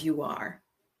interested you are,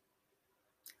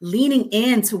 leaning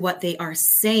into what they are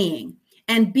saying,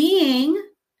 and being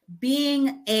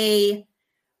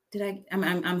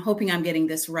I'm hoping I'm getting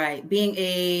this right. Being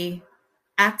a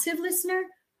active listener,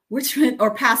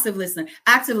 or passive listener,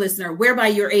 active listener, whereby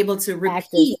you're able to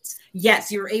repeat. Yes,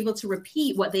 you're able to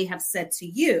repeat what they have said to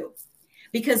you,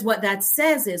 because what that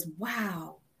says is,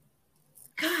 wow,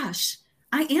 gosh,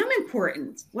 I am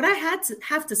important. What I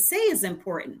have to say is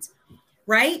important,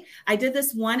 right? I did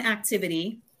this one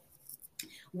activity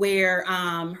where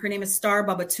her name is Star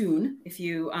Babatoon, if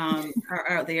you are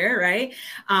out there, right?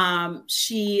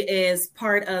 She is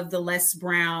part of the Les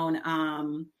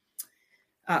Brown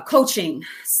coaching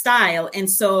style. And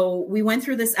so we went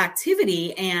through this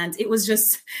activity, and it was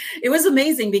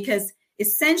amazing, because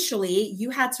essentially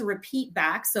you had to repeat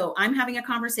back. So I'm having a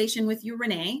conversation with you,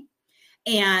 Renee,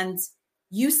 and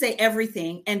you say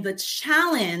everything. And the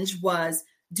challenge was,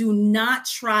 do not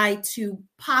try to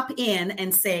pop in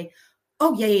and say,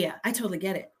 oh, yeah, I totally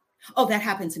get it. Oh, that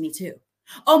happened to me too.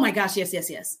 Oh my gosh,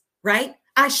 yes. Right?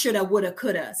 I shoulda, woulda,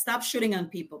 coulda. Stop shooting on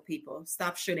people.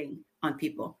 Stop shooting on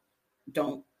people.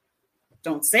 Don't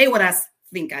say what I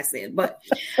think I said. But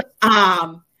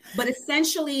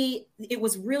essentially, it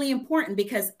was really important,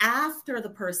 because after the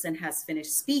person has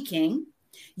finished speaking,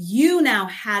 you now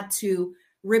had to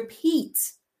repeat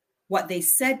what they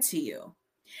said to you.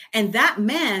 And that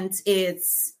meant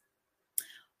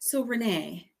so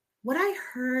Renee, what I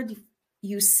heard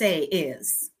you say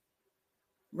is,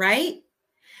 right?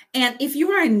 And if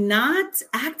you are not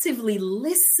actively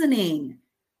listening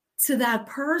to that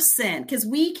person, because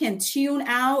we can tune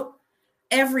out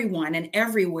everyone and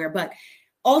everywhere, but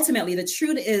ultimately the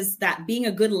truth is that being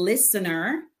a good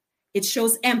listener, it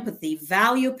shows empathy,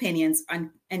 value opinions,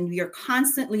 and you're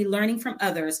constantly learning from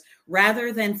others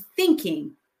rather than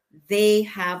thinking they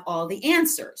have all the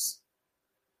answers.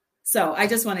 So I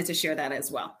just wanted to share that as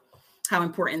well, how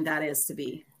important that is to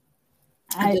be.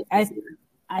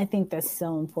 I think that's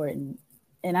so important.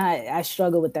 And I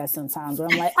struggle with that sometimes, where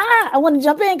I'm like, I want to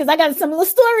jump in because I got a similar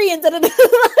story, and but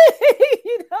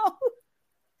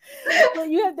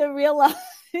you have to realize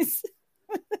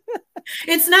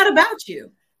it's not about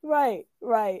you. Right.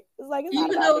 It's like,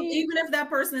 even if that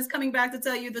person is coming back to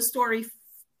tell you the story,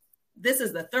 this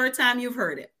is the 3rd time you've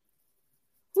heard it.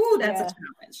 Ooh, that's a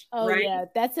challenge. Oh, right? Yeah,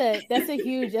 that's a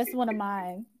huge. That's one of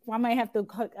mine. I might have to.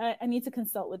 I need to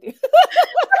consult with you.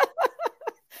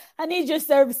 I need your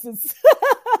services.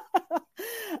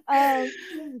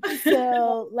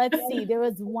 So let's see. There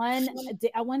was one.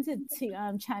 I wanted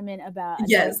to chime in about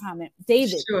another comment.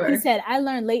 David, he said, "I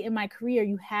learned late in my career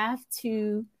you have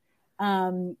to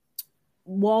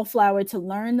wallflower to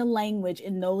learn the language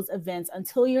in those events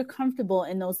until you're comfortable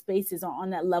in those spaces or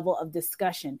on that level of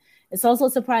discussion. It's also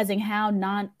surprising how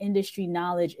non-industry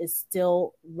knowledge is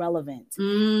still relevant."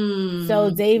 So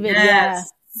David,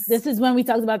 this is when we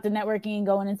talked about the networking,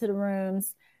 going into the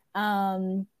rooms.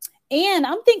 And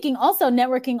I'm thinking also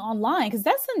networking online, because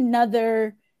that's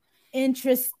another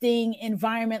interesting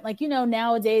environment. Like,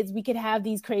 nowadays we could have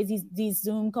these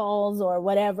Zoom calls or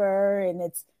whatever, and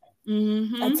it's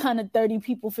a ton of 30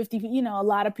 people, 50, a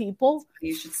lot of people.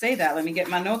 You should say that. Let me get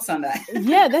my notes on that.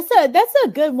 Yeah, that's a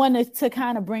good one to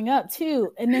kind of bring up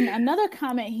too. And then another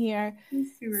comment here,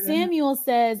 Samuel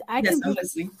says, I'm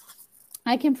listening.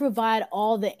 I can provide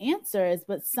all the answers,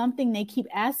 but something they keep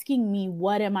asking me,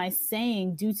 what am I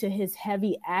saying, due to his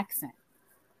heavy accent.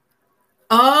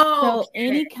 So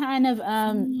any kind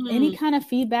of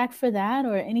feedback for that,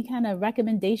 or any kind of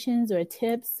recommendations or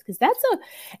tips? Because that's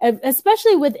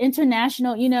especially with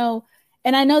international,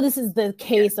 and I know this is the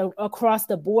case across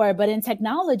the board, but in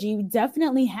technology, we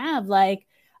definitely have like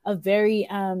a very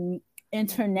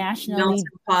internationally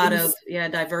pot of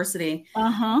diversity.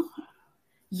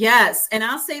 Yes, and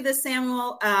I'll say this,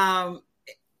 Samuel.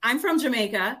 I'm from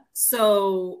Jamaica,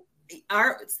 so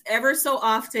ever so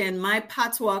often my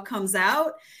patois comes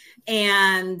out,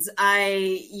 and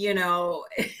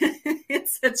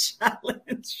it's a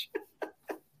challenge.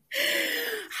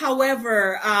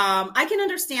 However, I can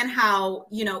understand how,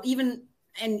 even,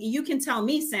 and you can tell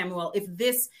me, Samuel, if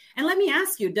this, and let me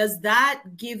ask you, does that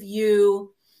give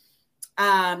you,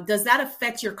 does that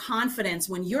affect your confidence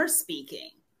when you're speaking?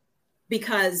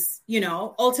 Because,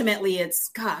 ultimately it's,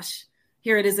 gosh,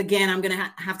 here it is again. I'm going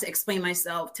to have to explain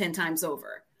myself 10 times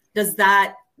over.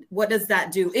 What does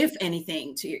that do, if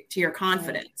anything, to your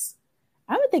confidence?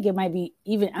 I would think it might be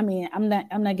I'm not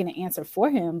going to answer for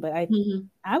him, but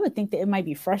I would think that it might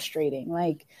be frustrating.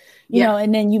 Like,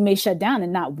 and then you may shut down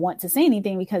and not want to say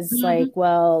anything because it's like,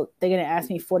 well, they're going to ask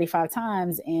me 45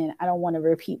 times and I don't want to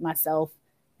repeat myself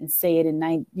and say it in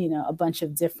a bunch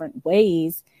of different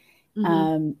ways.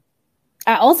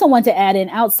 I also want to add in,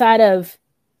 outside of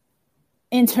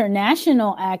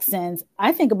international accents,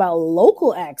 I think about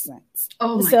local accents.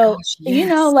 Oh my gosh,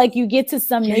 yes. Like you get to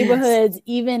some neighborhoods,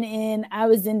 even I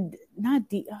was in I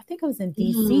think I was in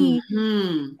DC,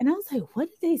 and I was like, what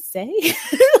did they say?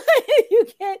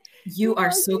 You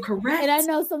are so correct. And I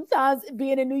know sometimes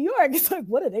being in New York, it's like,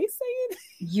 what are they saying?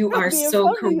 You are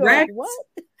so correct. What?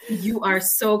 You are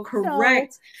so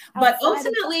correct. But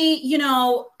ultimately,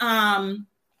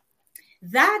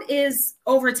 that is,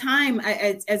 over time,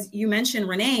 as you mentioned,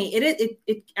 Renee,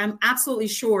 I'm absolutely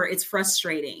sure it's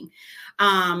frustrating.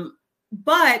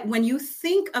 But when you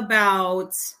think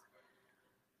about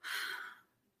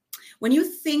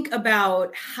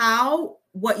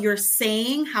what you're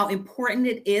saying, how important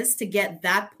it is to get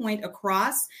that point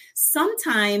across,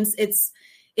 sometimes it's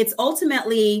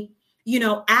ultimately,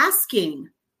 asking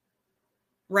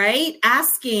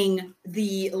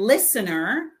the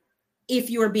listener if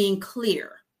you're being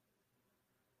clear.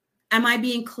 Am I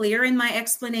being clear in my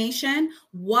explanation?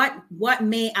 What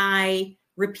may I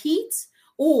repeat?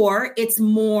 Or it's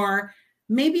more,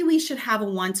 maybe we should have a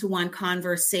one-to-one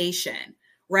conversation,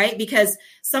 right? Because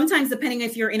sometimes, depending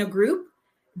if you're in a group,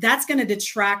 that's going to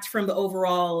detract from the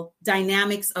overall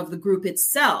dynamics of the group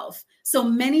itself. So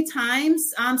many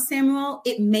times, Samuel,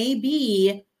 it may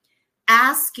be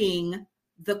asking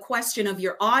the question of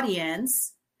your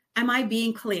audience, am I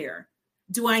being clear?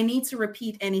 Do I need to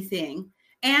repeat anything?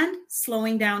 And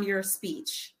slowing down your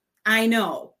speech. I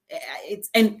know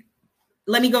and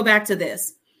let me go back to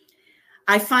this.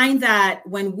 I find that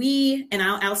when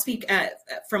I'll speak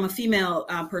from a female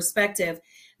perspective,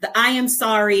 the I am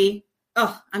sorry.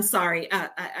 Oh, I'm sorry.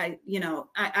 I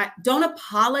don't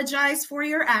apologize for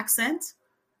your accent.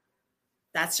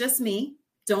 That's just me.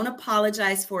 Don't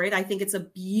apologize for it. I think it's a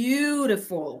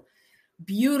beautiful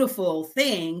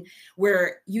thing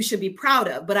where you should be proud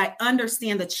of, but I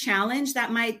understand the challenge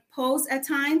that might pose at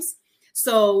times.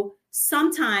 So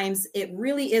sometimes it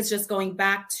really is just going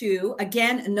back to,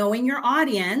 again, knowing your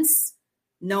audience,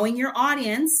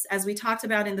 as we talked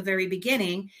about in the very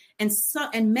beginning. And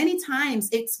many times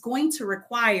it's going to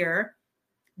require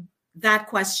that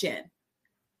question.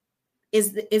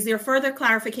 Is there further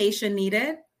clarification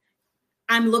needed?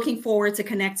 I'm looking forward to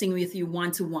connecting with you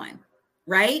one-to-one,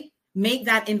 right? Make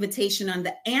that invitation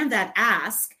and that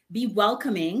ask, be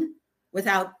welcoming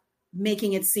without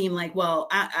making it seem like, well,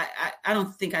 I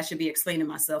don't think I should be explaining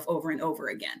myself over and over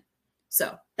again.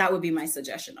 So that would be my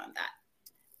suggestion on that.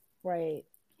 Right.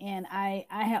 And I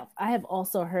have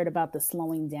also heard about the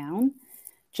slowing down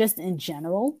just in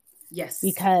general. Yes.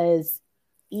 Because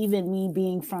even me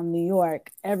being from New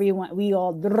York, we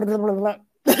all,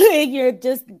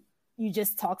 you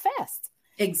just talk fast.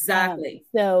 Exactly.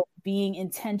 So being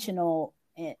intentional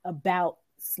about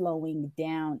slowing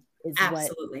down is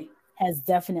absolutely what has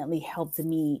definitely helped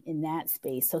me in that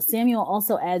space. So Samuel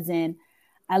also adds in,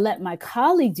 I let my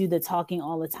colleague do the talking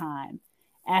all the time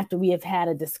after we have had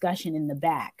a discussion in the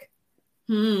back.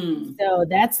 So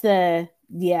that's the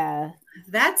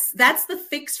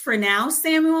fix for now,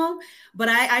 Samuel. But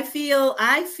I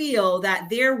feel that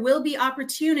there will be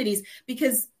opportunities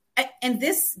because, and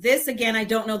this again, I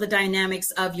don't know the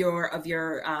dynamics of your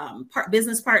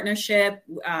business partnership,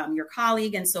 your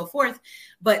colleague, and so forth.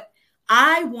 But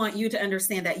I want you to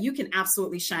understand that you can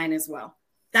absolutely shine as well.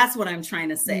 That's what I'm trying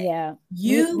to say. Yeah,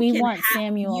 we want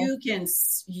Samuel.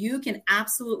 You can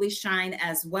absolutely shine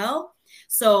as well.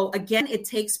 So again, it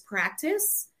takes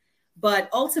practice. But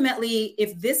ultimately,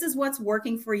 if this is what's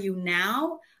working for you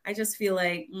now, I just feel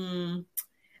like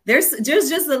there's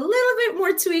just a little bit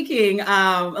more tweaking,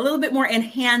 a little bit more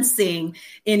enhancing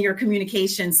in your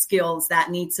communication skills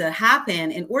that need to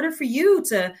happen in order for you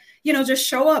to, just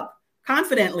show up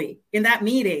confidently in that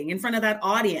meeting, in front of that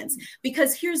audience.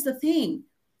 Because here's the thing.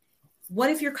 What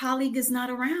if your colleague is not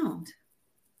around?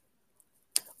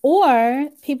 Or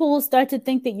people will start to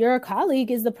think that your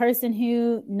colleague is the person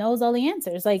who knows all the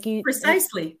answers. Like you,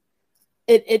 precisely.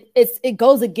 It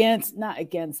goes against, not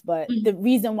against, but the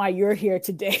reason why you're here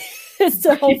today is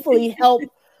to hopefully help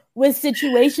with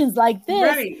situations like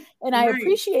this. Right. And I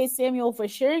appreciate Samuel for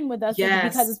sharing with us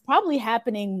because it's probably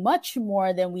happening much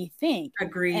more than we think.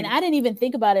 Agreed. And I didn't even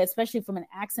think about it, especially from an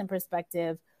accent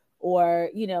perspective, or,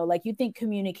 like you think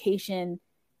communication,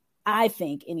 I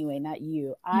think anyway, not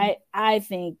you. I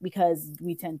think because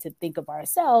we tend to think of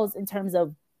ourselves in terms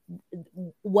of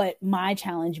what my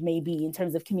challenge may be in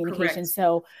terms of communication. Correct.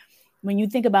 So when you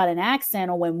think about an accent,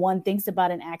 or when one thinks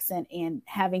about an accent and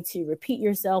having to repeat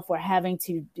yourself, or having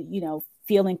to,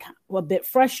 feeling a bit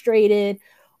frustrated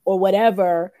or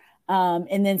whatever,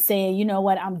 and then saying, you know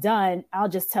what, I'm done. I'll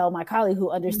just tell my colleague who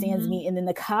understands me. And then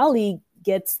the colleague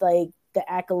gets like the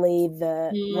accolade,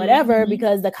 the whatever,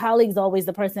 because the colleague's always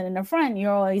the person in the front.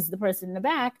 You're always the person in the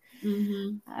back.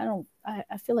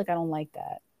 I feel like I don't like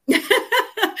that.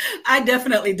 I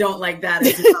definitely don't like that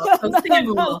as well. So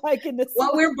Samuel,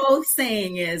 what we're both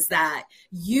saying is that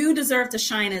you deserve to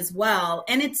shine as well.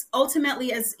 And it's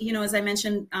ultimately, as I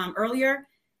mentioned earlier,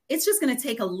 it's just going to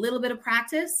take a little bit of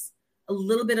practice, a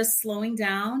little bit of slowing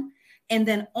down, and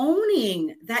then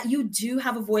owning that you do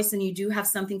have a voice and you do have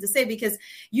something to say, because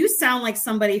you sound like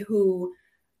somebody who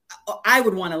I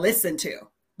would want to listen to.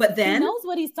 But then he knows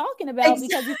what he's talking about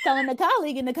because he's telling the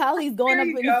colleague, and the colleague's going up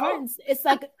in the front.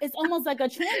 It's almost like a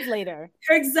translator.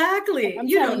 Exactly. Like,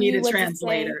 you don't need a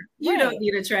translator. You don't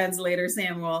need a translator,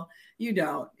 Samuel. You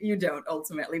don't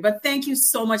ultimately. But thank you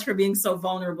so much for being so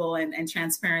vulnerable and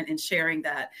transparent and sharing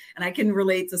that. And I can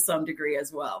relate to some degree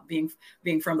as well, being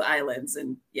from the islands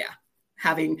and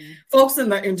having folks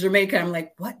in Jamaica. I'm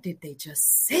like, what did they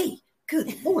just say?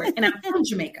 Good Lord. And I'm from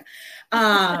Jamaica.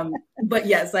 But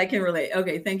yes, I can relate.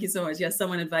 Okay. Thank you so much. Yes.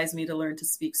 Someone advised me to learn to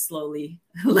speak slowly,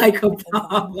 like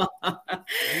Obama.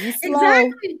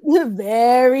 Exactly.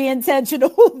 Very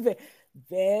intentional.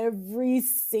 Very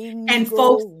single. And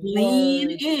folks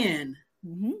lean in.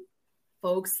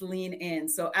 Folks lean in.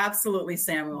 So absolutely,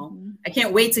 Samuel. I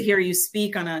can't wait to hear you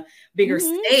speak on a bigger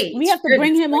stage. We have to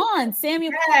bring him on,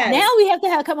 Samuel. Yes. Now we have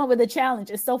to come up with a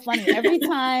challenge. It's so funny. Every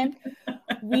time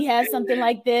we have something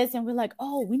like this and we're like,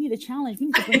 oh, we need a challenge. We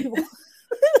need to bring people.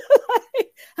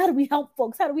 How do we help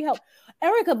folks? How do we help?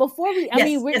 Erica, before we,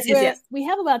 we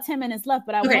have about 10 minutes left,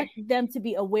 but I want them to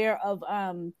be aware of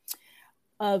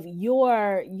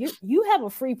you have a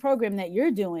free program that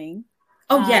you're doing.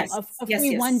 Oh, yes. A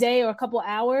free 1 day or a couple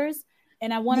hours.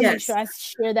 And I want to make sure I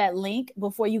share that link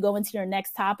before you go into your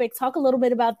next topic. Talk a little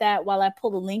bit about that while I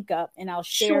pull the link up, and I'll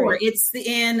share Sure. It's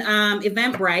in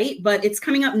Eventbrite, but it's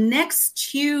coming up next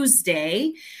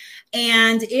Tuesday.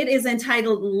 And it is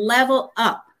entitled Level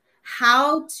Up: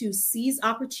 How to Seize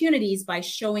Opportunities by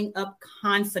Showing Up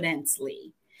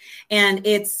Confidently. And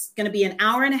it's going to be an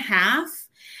hour and a half.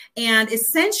 And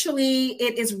essentially,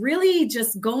 it is really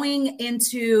just going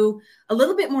into a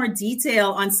little bit more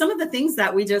detail on some of the things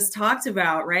that we just talked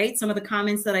about, right? Some of the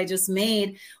comments that I just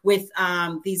made with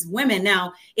these women.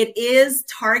 Now, it is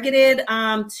targeted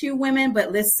to women,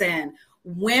 but listen,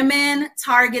 women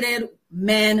targeted,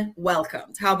 men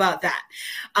welcomed. How about that?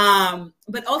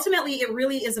 But ultimately, it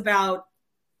really is about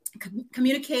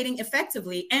communicating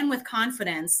effectively and with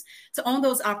confidence to own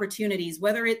those opportunities,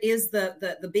 whether it is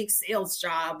the big sales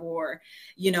job, or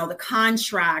the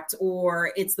contract,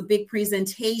 or it's the big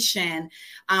presentation.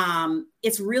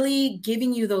 It's really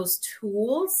giving you those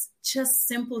tools, just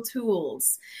simple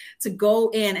tools, to go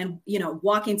in and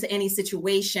walk into any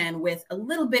situation with a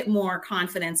little bit more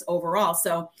confidence overall.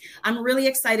 So I'm really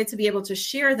excited to be able to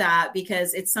share that,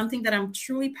 because it's something that I'm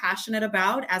truly passionate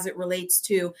about as it relates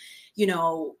to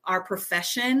our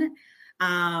profession.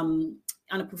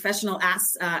 on a professional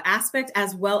aspect,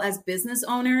 as well as business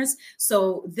owners.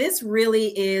 So this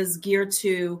really is geared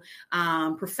to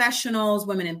professionals,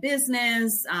 women in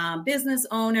business, business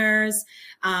owners,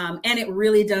 and it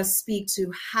really does speak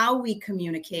to how we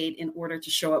communicate in order to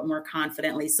show up more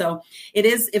confidently. So it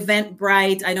is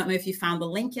Eventbrite. I don't know if you found the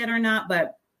link yet or not,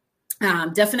 but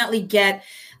definitely get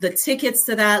the tickets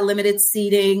to that, limited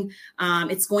seating.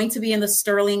 It's going to be in the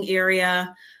Sterling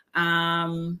area.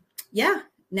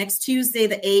 Next Tuesday,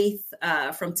 the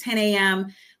 8th, from 10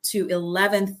 a.m. to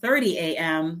 11:30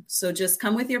 a.m. So just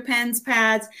come with your pens,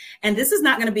 pads. And this is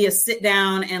not going to be a sit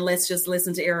down and let's just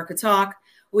listen to Erica talk.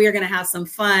 We are going to have some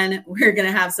fun. We're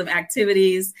going to have some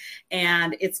activities,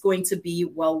 and it's going to be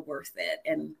well worth it.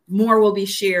 And more will be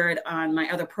shared on my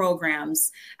other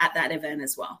programs at that event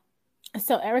as well.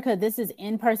 So Erica, this is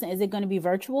in person. Is it going to be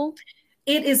virtual?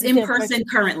 It is in person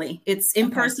currently. It's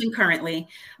in person currently.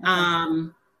 Okay.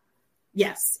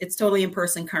 Yes, it's totally in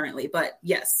person currently, but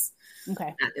yes,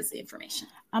 okay, that is the information.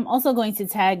 I'm also going to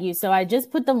tag you. So I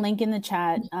just put the link in the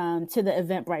chat to the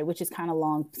Eventbrite, which is kind of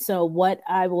long. So what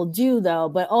I will do though,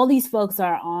 but all these folks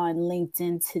are on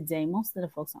LinkedIn today. Most of the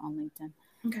folks are on LinkedIn.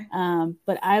 Okay.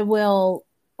 But I will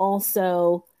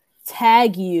also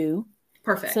tag you.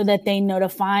 Perfect. So that they know to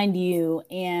find you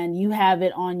and you have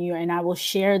it on your, and I will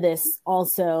share this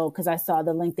also because I saw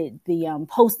the link that the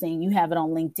posting, you have it on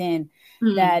LinkedIn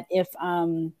that if,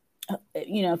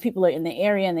 people are in the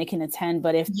area and they can attend,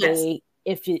 but if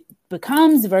it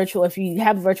becomes virtual, if you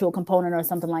have a virtual component or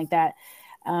something like that,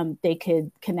 they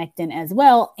could connect in as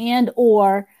well. And,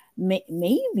 or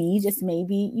maybe, just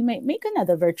maybe you might make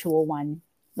another virtual one.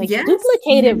 Like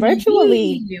duplicate it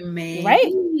virtually,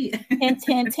 right? Hint,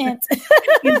 hint, hint.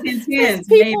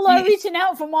 People are reaching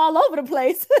out from all over the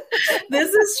place.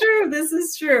 This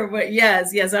is true. But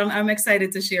yes, I'm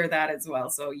excited to share that as well.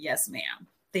 So yes, ma'am.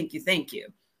 Thank you.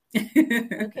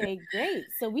 Okay, great.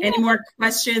 So any more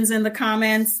questions in the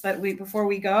comments before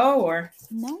we go, or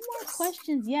no more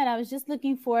questions yet? I was just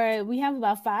looking for. We have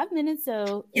about 5 minutes,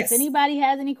 so if anybody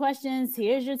has any questions,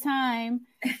 here's your time.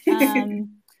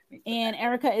 And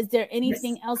Erica, is there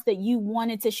anything else that you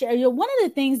wanted to share? One of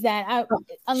the things that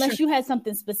unless you had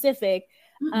something specific,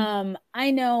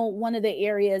 I know one of the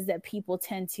areas that people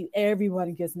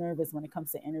everybody gets nervous when it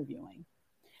comes to interviewing.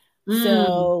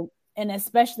 So, and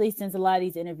especially since a lot of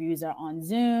these interviews are on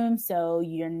Zoom. So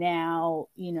you're now,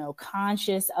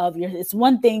 conscious of it's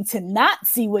one thing to not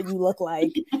see what you look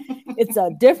like. It's a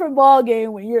different ball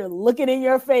game when you're looking in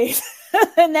your face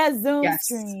in that Zoom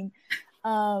screen.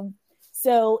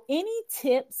 So any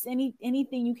tips,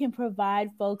 anything you can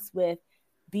provide folks with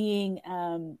being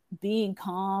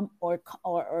calm or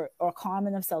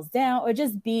calming themselves down, or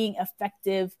just being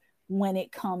effective when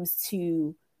it comes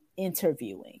to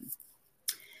interviewing?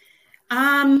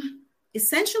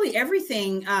 Essentially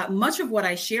everything, much of what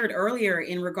I shared earlier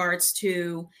in regards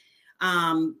to,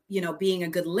 being a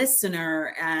good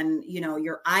listener and,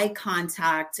 your eye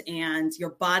contact and your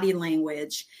body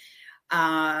language.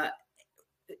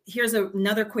 Here's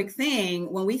another quick thing.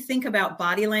 When we think about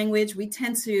body language, we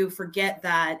tend to forget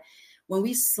that when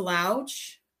we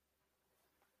slouch,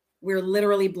 we're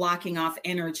literally blocking off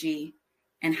energy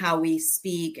and how we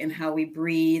speak and how we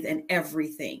breathe and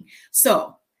everything.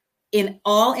 So in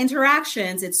all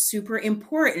interactions, it's super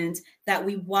important that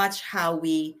we watch how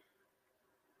we,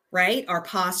 our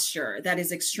posture. That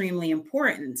is extremely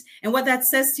important. And what that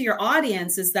says to your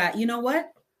audience is that, you know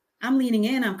what? I'm leaning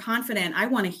in, I'm confident, I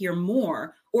want to hear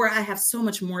more, or I have so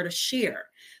much more to share.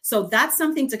 So that's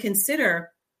something to consider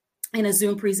in a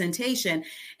Zoom presentation.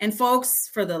 And folks,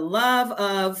 for the love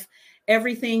of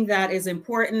everything that is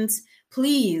important,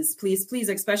 please,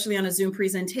 especially on a Zoom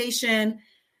presentation,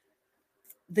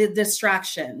 the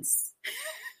distractions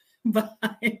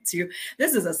behind you.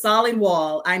 This is a solid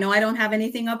wall. I know I don't have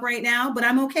anything up right now, but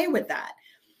I'm okay with that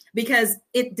because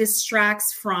it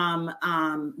distracts from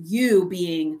you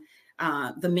being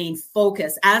the main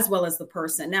focus, as well as the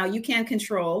person. Now, you can't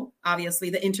control,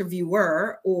 obviously, the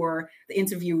interviewer or the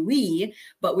interviewee,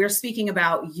 but we're speaking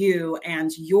about you and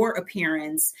your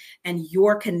appearance and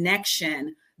your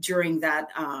connection during that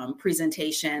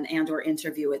presentation and or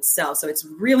interview itself. So it's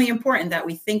really important that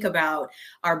we think about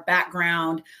our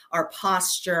background, our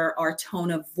posture, our tone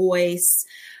of voice,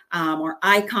 our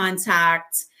eye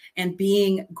contact, and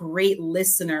being great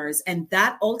listeners. And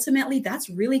that ultimately, that's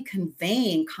really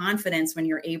conveying confidence when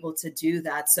you're able to do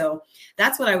that. So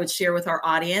that's what I would share with our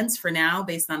audience for now,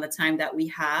 based on the time that we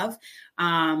have.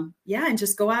 And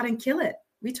just go out and kill it.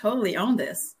 We totally own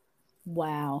this.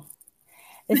 Wow.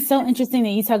 It's so interesting that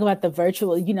you talk about the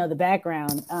virtual, the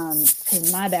background,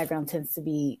 because my background tends to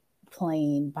be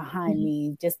plain behind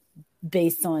me, just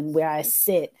based on where I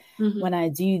sit when I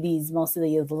do most of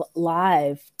these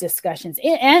live discussions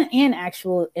and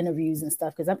actual interviews and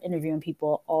stuff, because I'm interviewing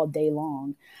people all day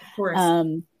long. Of course.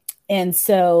 And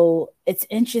so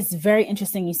it's very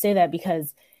interesting you say that,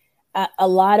 because a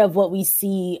lot of what we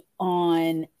see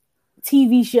on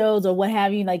TV shows or what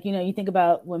have you, like, you think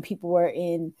about when people were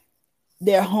in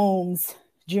their homes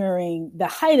during the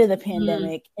height of the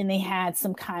pandemic and they had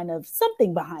some kind of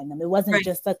something behind them. It wasn't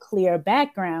just a clear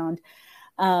background.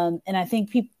 And I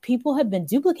think people have been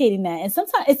duplicating that. And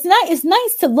sometimes it's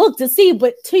nice to look to see,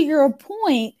 but to your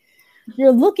point,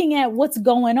 you're looking at what's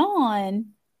going on,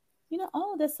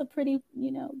 oh, that's a pretty,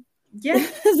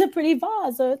 it's a pretty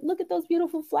vase, or look at those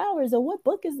beautiful flowers, or what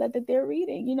book is that they're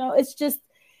reading?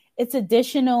 It's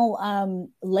additional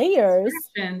layers.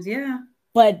 Yeah.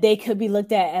 But they could be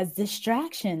looked at as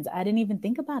distractions. I didn't even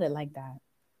think about it like that.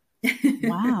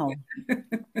 Wow.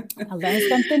 I learned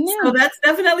something new. So that's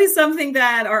definitely something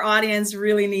that our audience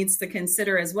really needs to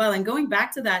consider as well. And going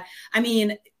back to that, I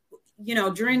mean, when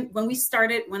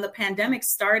the pandemic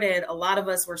started, a lot of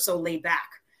us were so laid back.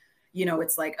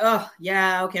 It's like, oh,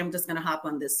 yeah, okay, I'm just going to hop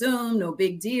on this Zoom, no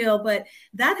big deal. But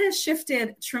that has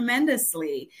shifted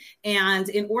tremendously. And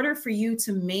in order for you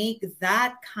to make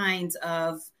that kind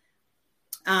of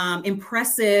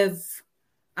impressive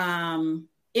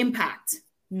impact,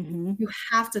 you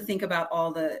have to think about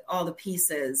all the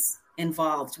pieces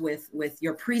involved with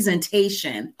your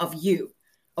presentation of you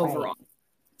overall. Right.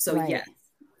 So yes,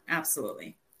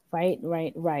 absolutely. Right.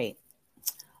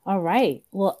 All right.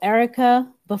 Well,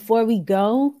 Erica, before we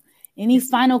go, any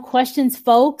final questions,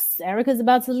 folks? Erica's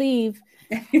about to leave.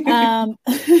 While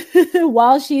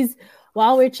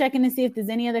we're checking to see if there's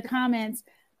any other comments,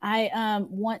 I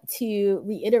want to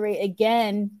reiterate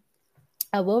again,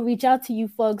 I will reach out to you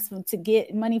folks to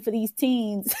get money for these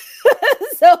teens.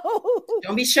 So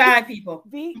don't be shy, people.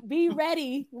 Be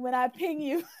ready when I ping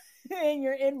you in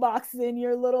your inbox, in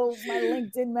your my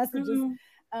LinkedIn messages,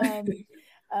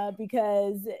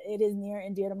 because it is near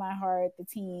and dear to my heart, the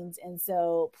teens. And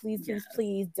so please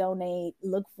donate.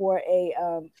 Look for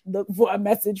a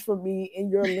message from me in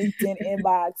your LinkedIn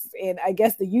inbox. And I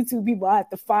guess the YouTube people have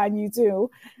to find you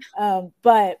too.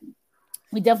 But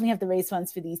we definitely have to raise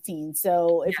funds for these teens.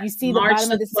 So if you see the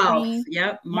bottom of the screen,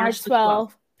 March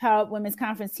 12th, Power Up Women's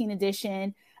Conference Teen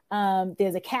Edition.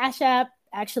 There's a Cash App.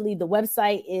 Actually, the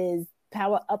website is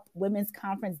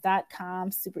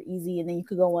powerupwomensconference.com. Super easy. And then you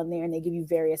could go on there and they give you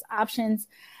various options.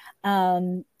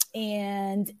 And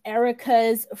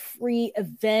Erica's free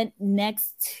event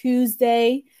next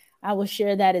Tuesday, I will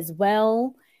share that as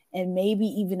well. And maybe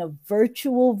even a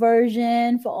virtual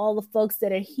version for all the folks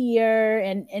that are here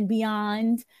and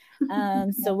beyond.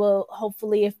 So we'll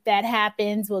hopefully, if that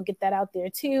happens, we'll get that out there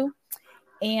too.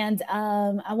 And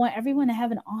I want everyone to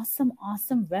have an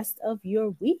awesome rest of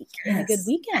your week and a good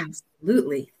weekend.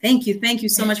 Absolutely. Thank you. Thank you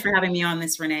so much for having me on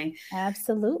this, Renee.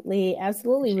 Absolutely.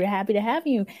 We're happy to have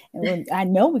you. And I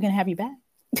know we're going to have you back.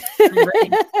 I'm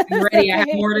ready. I have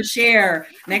more to share.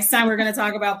 Next time we're going to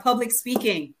talk about public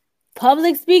speaking.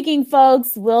 Public speaking,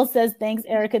 folks. Will says, thanks,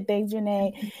 Erica. Thanks,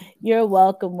 Renee. You're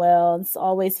welcome, Will. It's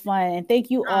always fun. And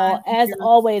thank you all. As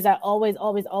always, I always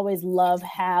love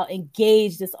how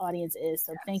engaged this audience is.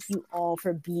 So thank you all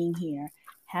for being here.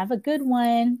 Have a good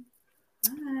one.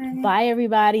 Bye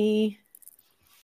everybody.